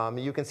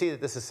 you can see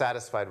that this is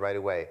satisfied right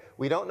away.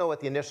 We don't know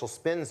what the initial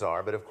spins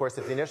are, but of course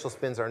if the initial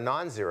spins are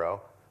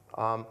non-zero,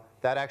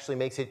 that actually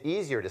makes it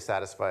easier to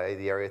satisfy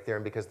the area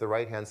theorem because the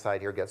right-hand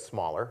side here gets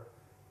smaller.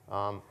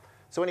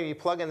 So when you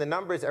plug in the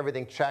numbers,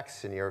 everything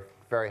checks, and you're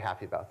very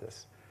happy about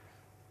this.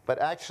 But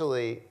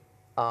actually,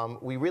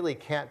 we really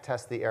can't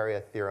test the area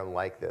theorem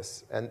like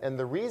this. And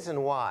the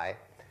reason why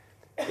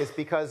is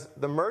because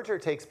the merger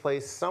takes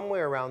place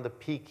somewhere around the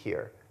peak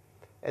here.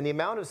 And the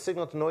amount of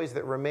signal-to-noise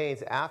that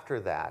remains after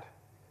that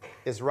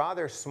is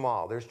rather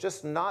small. There's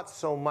just not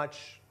so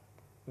much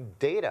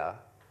data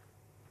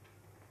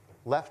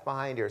left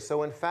behind here.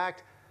 So in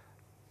fact,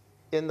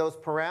 in those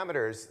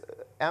parameters,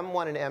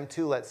 M1 and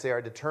M2, let's say,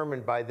 are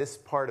determined by this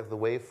part of the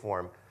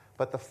waveform.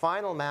 But the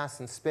final mass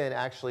and spin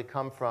actually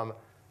come from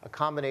a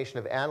combination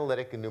of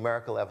analytic and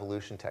numerical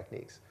evolution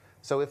techniques.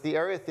 So if the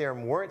area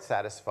theorem weren't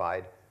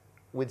satisfied,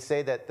 we'd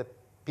say that the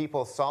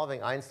people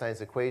solving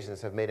Einstein's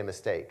equations have made a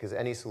mistake, because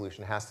any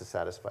solution has to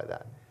satisfy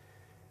that.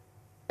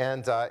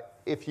 And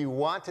if you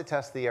want to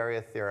test the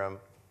area theorem,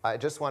 I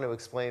just want to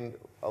explain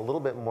a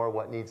little bit more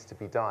what needs to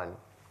be done.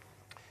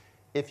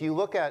 If you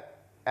look at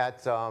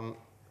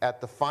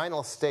the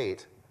final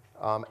state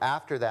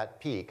after that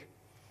peak,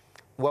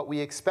 what we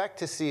expect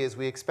to see is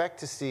we expect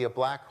to see a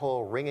black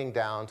hole ringing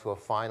down to a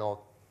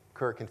final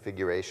Kerr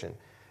configuration.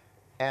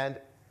 And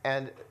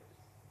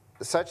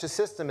such a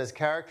system is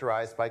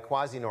characterized by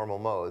quasi-normal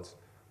modes,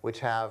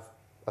 which have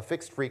a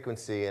fixed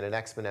frequency and an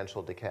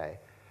exponential decay.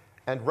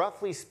 And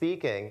roughly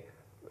speaking,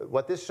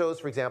 what this shows,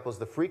 for example, is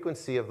the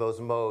frequency of those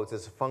modes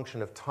as a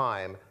function of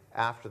time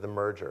after the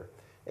merger.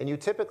 And you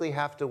typically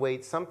have to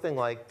wait something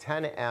like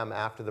 10 m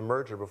after the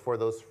merger before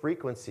those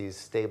frequencies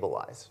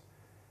stabilize.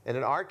 And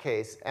in our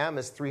case, m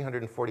is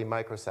 340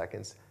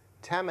 microseconds.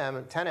 10 m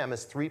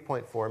is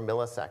 3.4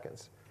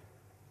 milliseconds.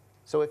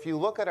 So if you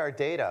look at our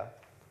data,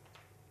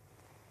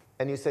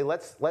 and you say,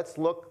 let's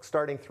look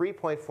starting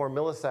 3.4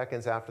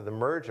 milliseconds after the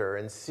merger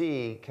and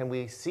see, can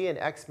we see an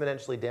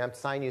exponentially damped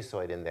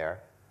sinusoid in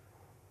there?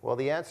 Well,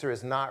 the answer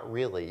is not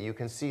really. You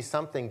can see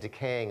something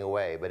decaying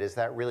away, but is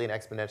that really an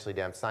exponentially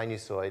damped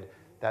sinusoid?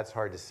 That's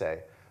hard to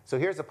say. So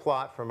here's a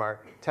plot from our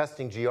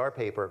testing GR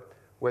paper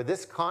where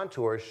this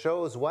contour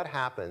shows what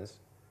happens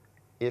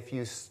if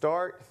you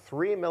start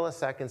 3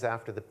 milliseconds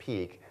after the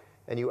peak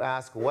and you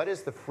ask, what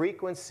is the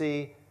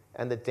frequency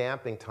and the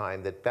damping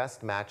time that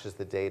best matches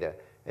the data?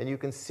 And you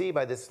can see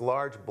by this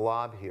large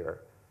blob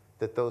here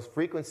that those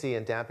frequency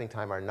and damping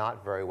time are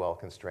not very well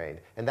constrained.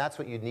 And that's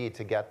what you need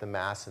to get the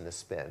mass and the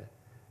spin.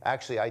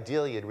 Actually,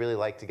 ideally, you'd really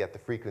like to get the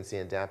frequency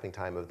and damping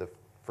time of the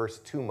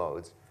first two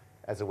modes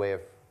as a way of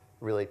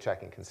really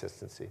checking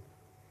consistency.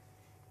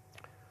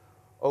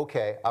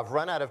 OK, I've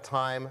run out of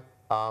time.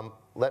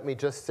 Let me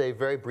just say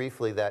very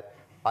briefly that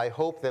I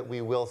hope that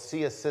we will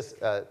see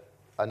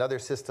another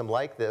system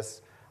like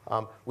this.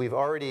 We've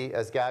already,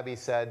 as Gabby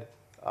said,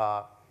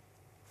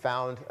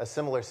 found a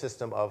similar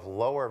system of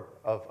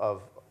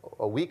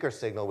a weaker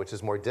signal, which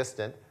is more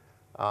distant.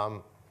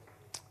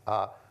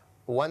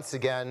 Once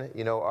again,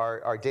 you know,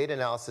 our data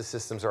analysis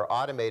systems are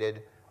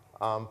automated,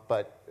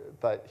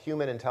 but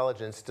human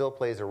intelligence still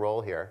plays a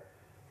role here.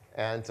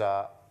 And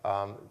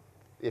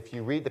if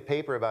you read the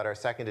paper about our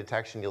second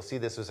detection, you'll see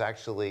this was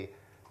actually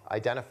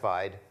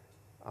identified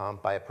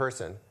by a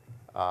person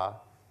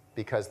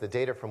because the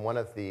data from one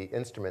of the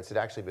instruments had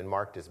actually been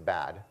marked as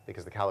bad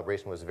because the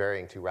calibration was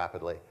varying too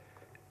rapidly.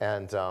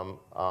 And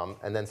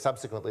then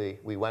subsequently,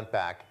 we went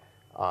back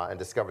and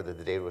discovered that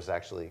the data was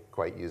actually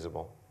quite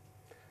usable.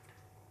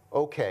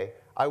 OK,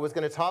 I was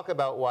going to talk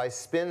about why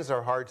spins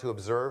are hard to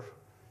observe,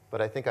 but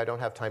I think I don't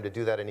have time to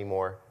do that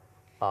anymore.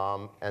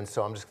 And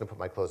so I'm just going to put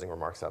my closing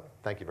remarks up.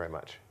 Thank you very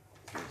much.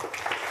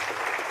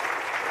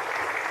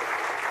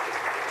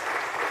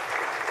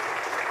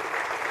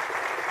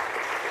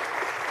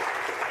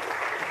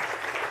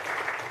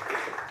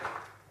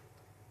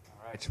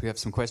 All right, we have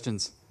some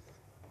questions.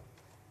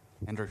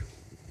 Andrew.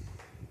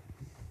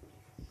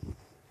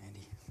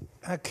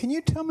 Andy. Can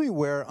you tell me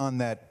where on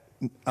the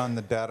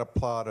data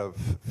plot of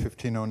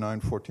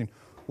 150914,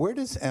 where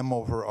does M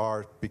over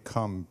R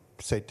become,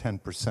 say,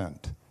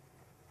 10%?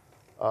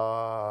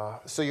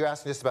 So you're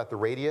asking just about the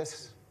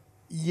radius?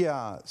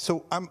 Yeah.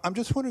 So I'm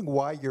just wondering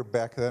why your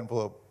back of the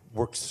envelope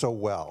works so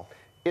well.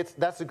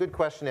 That's a good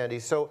question, Andy.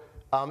 So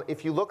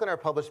if you look in our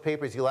published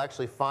papers, you'll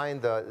actually find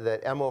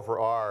that M over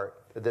R,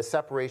 the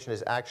separation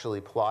is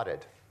actually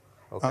plotted.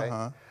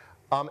 Okay.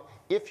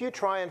 If you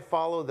try and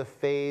follow the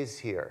phase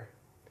here,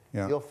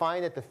 you'll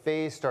find that the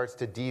phase starts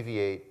to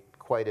deviate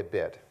quite a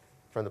bit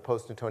from the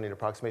post-Newtonian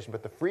approximation,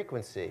 but the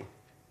frequency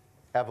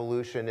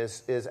evolution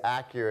is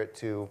accurate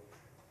to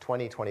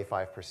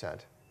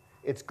 20–25%.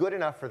 It's good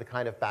enough for the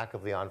kind of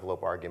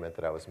back-of-the-envelope argument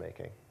that I was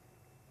making.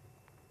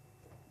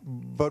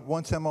 But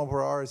once M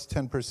over R is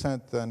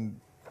 10%, then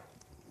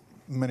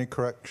many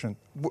correction.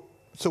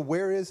 So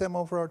where is M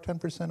over R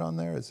 10% on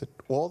there? Is it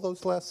all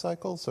those last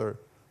cycles, or?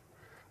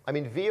 I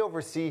mean, V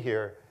over C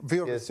here. V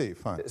over C,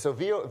 fine. So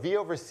V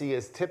over C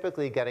is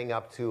typically getting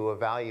up to a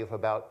value of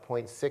about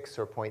 0.6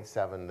 or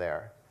 0.7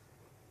 there.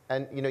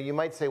 And you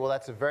might say, well,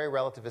 that's a very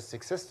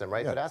relativistic system,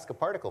 right? Yeah. But ask a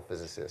particle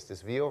physicist.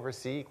 Is V over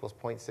C equals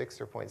 0.6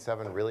 or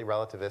 0.7 really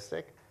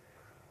relativistic?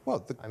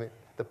 Well, I mean,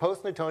 the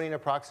post-Newtonian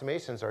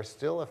approximations are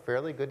still a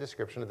fairly good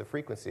description of the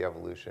frequency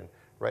evolution,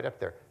 right up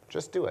there.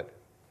 Just do it.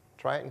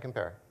 Try it and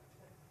compare.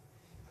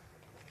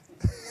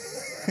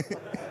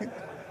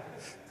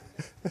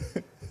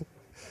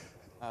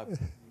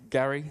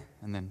 Gary,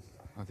 and then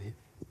over here.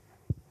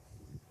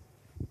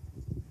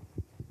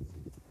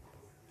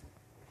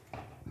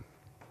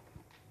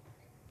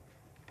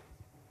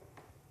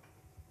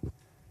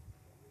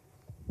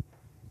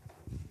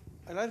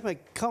 I'd like to make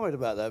a comment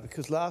about that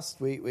because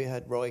last week we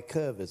had Roy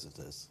Kerr visit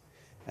us,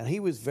 and he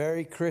was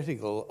very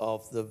critical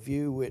of the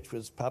view which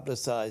was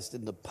publicized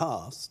in the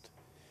past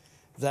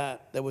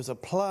that there was a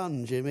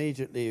plunge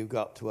immediately you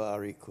got to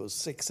R equals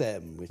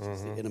 6m, which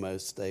is the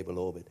innermost stable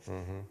orbit.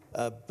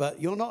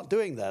 But you're not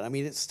doing that. I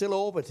mean, it's still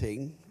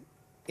orbiting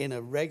in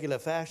a regular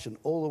fashion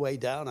all the way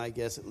down, I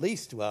guess, at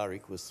least to R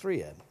equals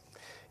 3m.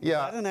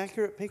 Yeah. Is that an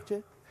accurate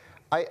picture?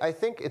 I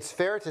think it's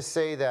fair to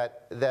say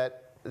that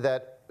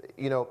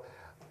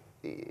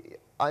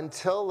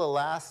until the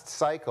last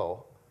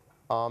cycle,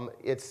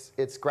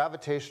 it's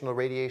gravitational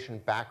radiation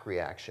back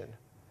reaction,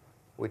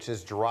 which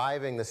is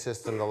driving the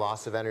system, the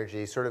loss of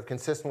energy, sort of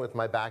consistent with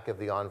my back of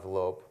the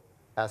envelope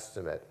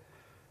estimate.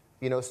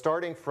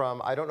 Starting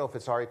from, I don't know if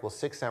it's R equals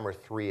 6m or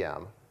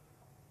 3m,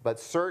 but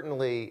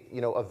certainly,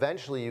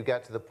 eventually you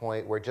get to the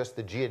point where just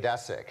the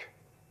geodesic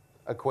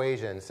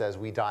equation says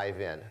we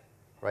dive in,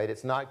 right?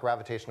 It's not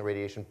gravitational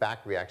radiation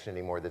back reaction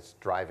anymore that's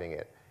driving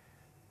it.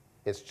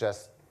 It's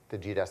just the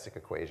geodesic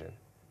equation.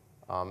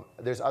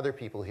 There's other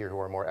people here who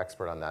are more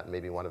expert on that, and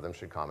maybe one of them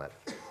should comment.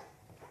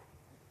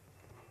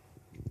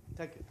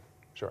 Thank you.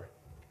 Sure.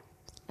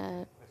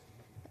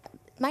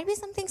 Might be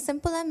something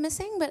simple I'm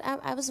missing, but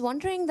I was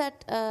wondering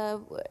that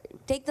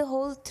take the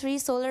whole 3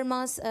 solar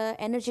mass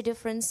energy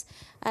difference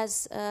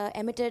as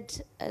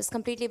emitted as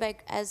completely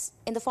as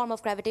in the form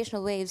of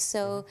gravitational waves.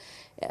 So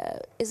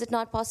is it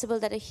not possible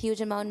that a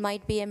huge amount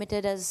might be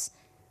emitted as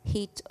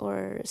heat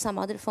or some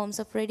other forms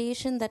of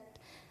radiation that,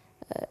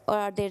 or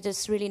are they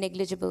just really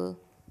negligible?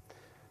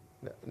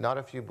 Not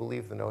if you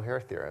believe the no-hair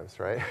theorems,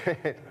 right?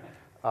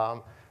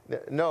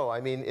 No,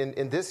 I mean,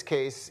 in this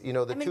case,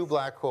 two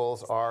black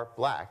holes are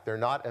black. They're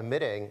not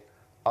emitting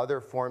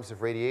other forms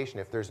of radiation.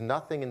 If there's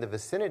nothing in the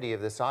vicinity of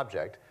this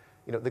object,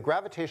 the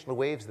gravitational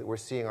waves that we're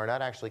seeing are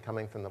not actually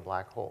coming from the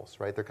black holes,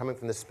 right? They're coming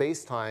from the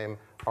space-time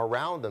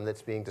around them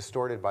that's being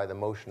distorted by the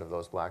motion of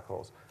those black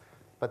holes.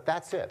 But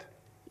that's it.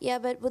 Yeah,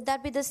 but would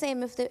that be the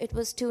same if it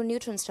was 2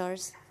 neutron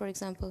stars, for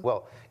example?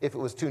 Well, if it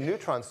was 2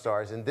 neutron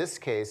stars, in this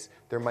case,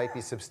 there might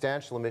be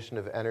substantial emission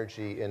of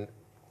energy in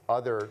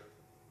other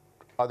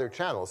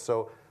channels.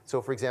 So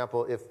for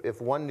example,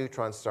 if one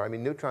neutron star, I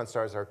mean, neutron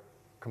stars are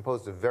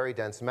composed of very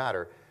dense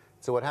matter.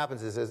 So what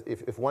happens is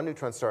if one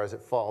neutron star, as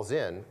it falls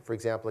in, for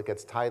example, it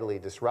gets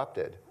tidally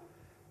disrupted,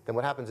 then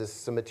what happens is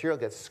some material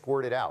gets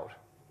squirted out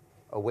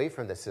away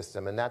from the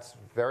system, and that's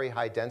very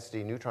high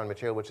density neutron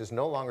material, which is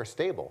no longer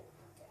stable.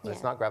 Yeah.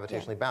 It's not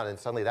gravitationally bound, and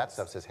suddenly that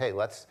stuff says, hey,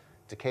 let's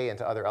decay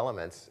into other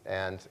elements,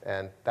 and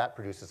that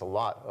produces a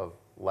lot of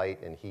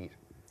light and heat.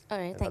 All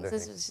right, thanks.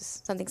 This was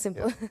just something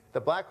simple. Yeah. The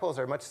black holes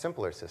are much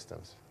simpler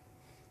systems.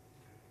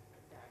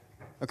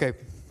 Okay,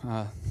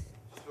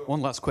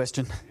 one last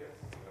question.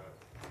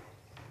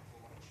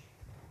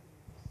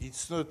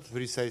 It's not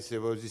precisely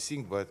about this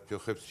thing, but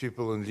perhaps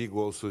people in league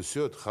also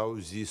thought how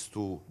these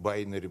two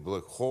binary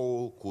black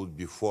hole could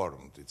be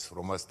formed. It's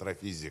from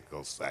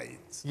astrophysical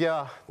science.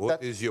 Yeah.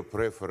 What is your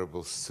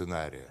preferable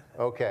scenario?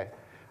 Okay.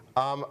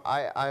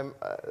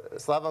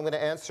 Slav, I'm going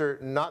to answer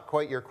not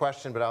quite your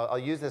question, but I'll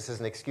use this as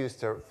an excuse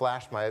to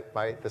flash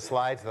the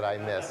slides that I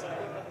missed.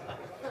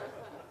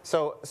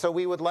 So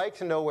we would like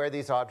to know where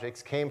these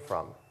objects came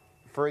from.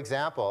 For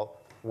example,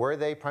 were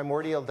they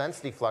primordial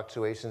density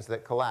fluctuations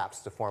that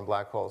collapsed to form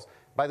black holes?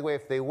 By the way,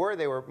 if they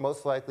were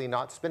most likely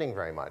not spinning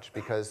very much,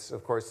 because,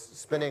 of course,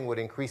 spinning would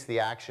increase the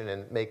action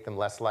and make them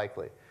less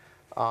likely.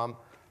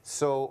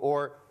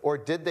 Or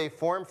did they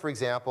form, for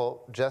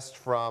example, just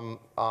from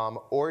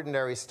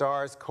ordinary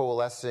stars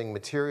coalescing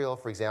material,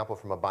 for example,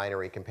 from a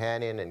binary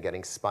companion and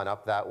getting spun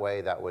up that way?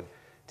 That would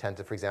tend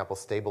to, for example,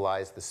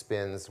 stabilize the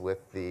spins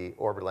with the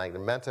orbital angular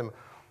momentum.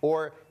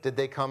 Or did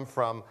they come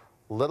from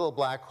little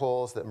black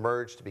holes that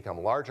merged to become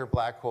larger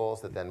black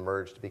holes that then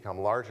merged to become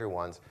larger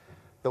ones?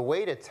 The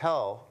way to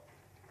tell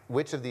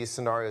which of these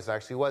scenarios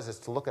actually was is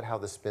to look at how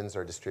the spins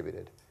are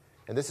distributed.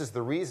 And this is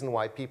the reason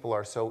why people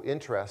are so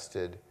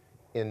interested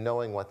in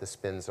knowing what the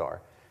spins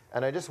are.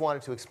 And I just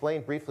wanted to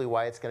explain briefly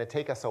why it's going to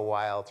take us a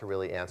while to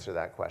really answer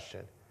that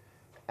question.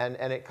 And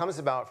it comes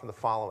about from the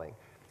following.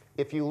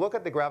 If you look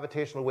at the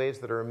gravitational waves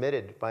that are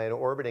emitted by an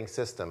orbiting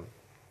system,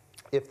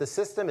 if the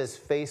system is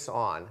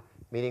face-on,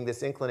 meaning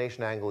this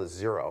inclination angle is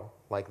 0,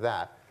 like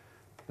that,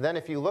 then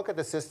if you look at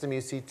the system,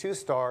 you see two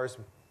stars,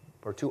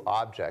 or two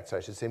objects, I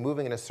should say,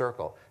 moving in a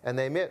circle. And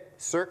they emit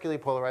circularly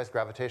polarized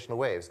gravitational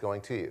waves going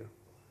to you.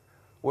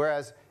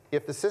 Whereas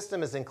if the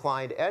system is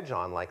inclined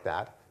edge-on like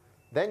that,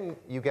 then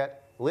you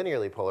get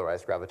linearly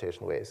polarized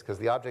gravitational waves, because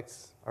the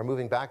objects are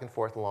moving back and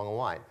forth along a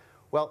line.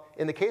 Well,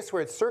 in the case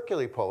where it's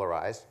circularly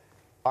polarized,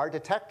 our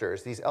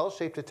detectors, these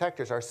L-shaped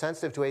detectors, are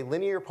sensitive to a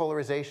linear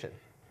polarization.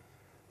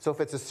 So if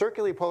it's a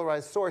circularly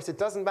polarized source, it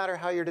doesn't matter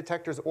how your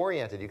detector is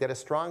oriented. You get a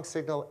strong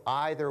signal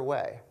either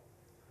way.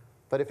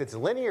 But if it's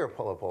linear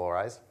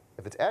polarized,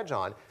 if it's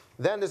edge-on,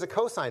 then there's a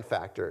cosine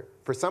factor.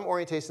 For some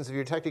orientations of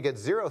your detector, you get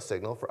 0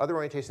 signal. For other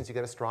orientations, you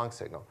get a strong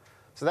signal.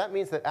 So that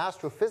means that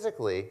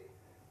astrophysically,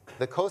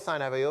 the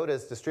cosine of iota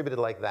is distributed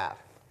like that,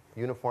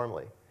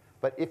 uniformly.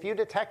 But if you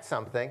detect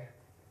something,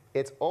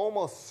 it's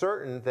almost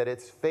certain that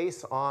it's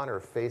face-on or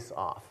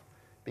face-off,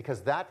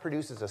 because that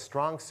produces a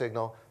strong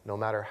signal no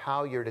matter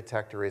how your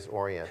detector is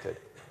oriented.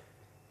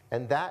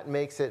 And that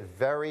makes it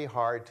very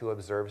hard to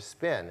observe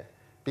spin,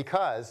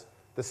 because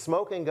the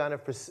smoking gun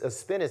of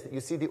spin is that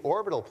you see the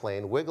orbital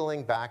plane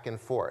wiggling back and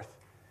forth.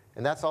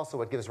 And that's also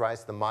what gives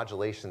rise to the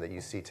modulation that you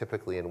see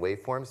typically in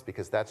waveforms,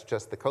 because that's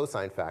just the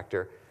cosine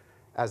factor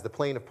as the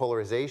plane of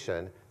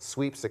polarization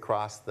sweeps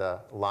across the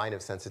line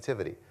of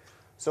sensitivity.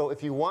 So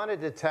if you want to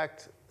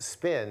detect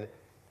spin,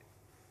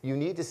 you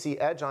need to see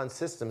edge-on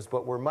systems,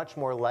 but we're much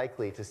more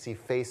likely to see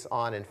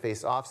face-on and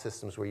face-off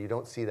systems where you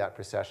don't see that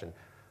precession.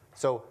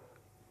 So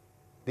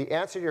the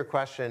answer to your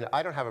question,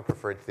 I don't have a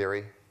preferred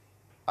theory.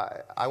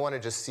 I want to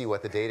just see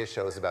what the data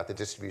shows about the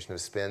distribution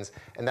of spins,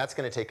 and that's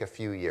going to take a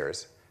few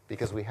years,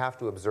 because we have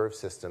to observe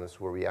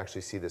systems where we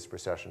actually see this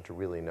precession to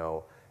really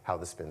know how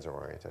the spins are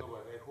oriented. No,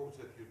 I hope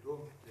that you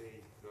don't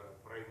take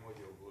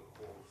primordial black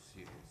hole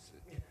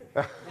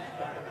seriously.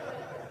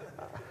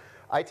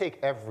 I take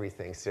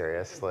everything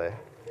seriously.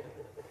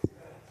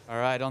 All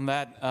right, on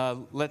that,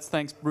 let's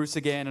thank Bruce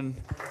again. And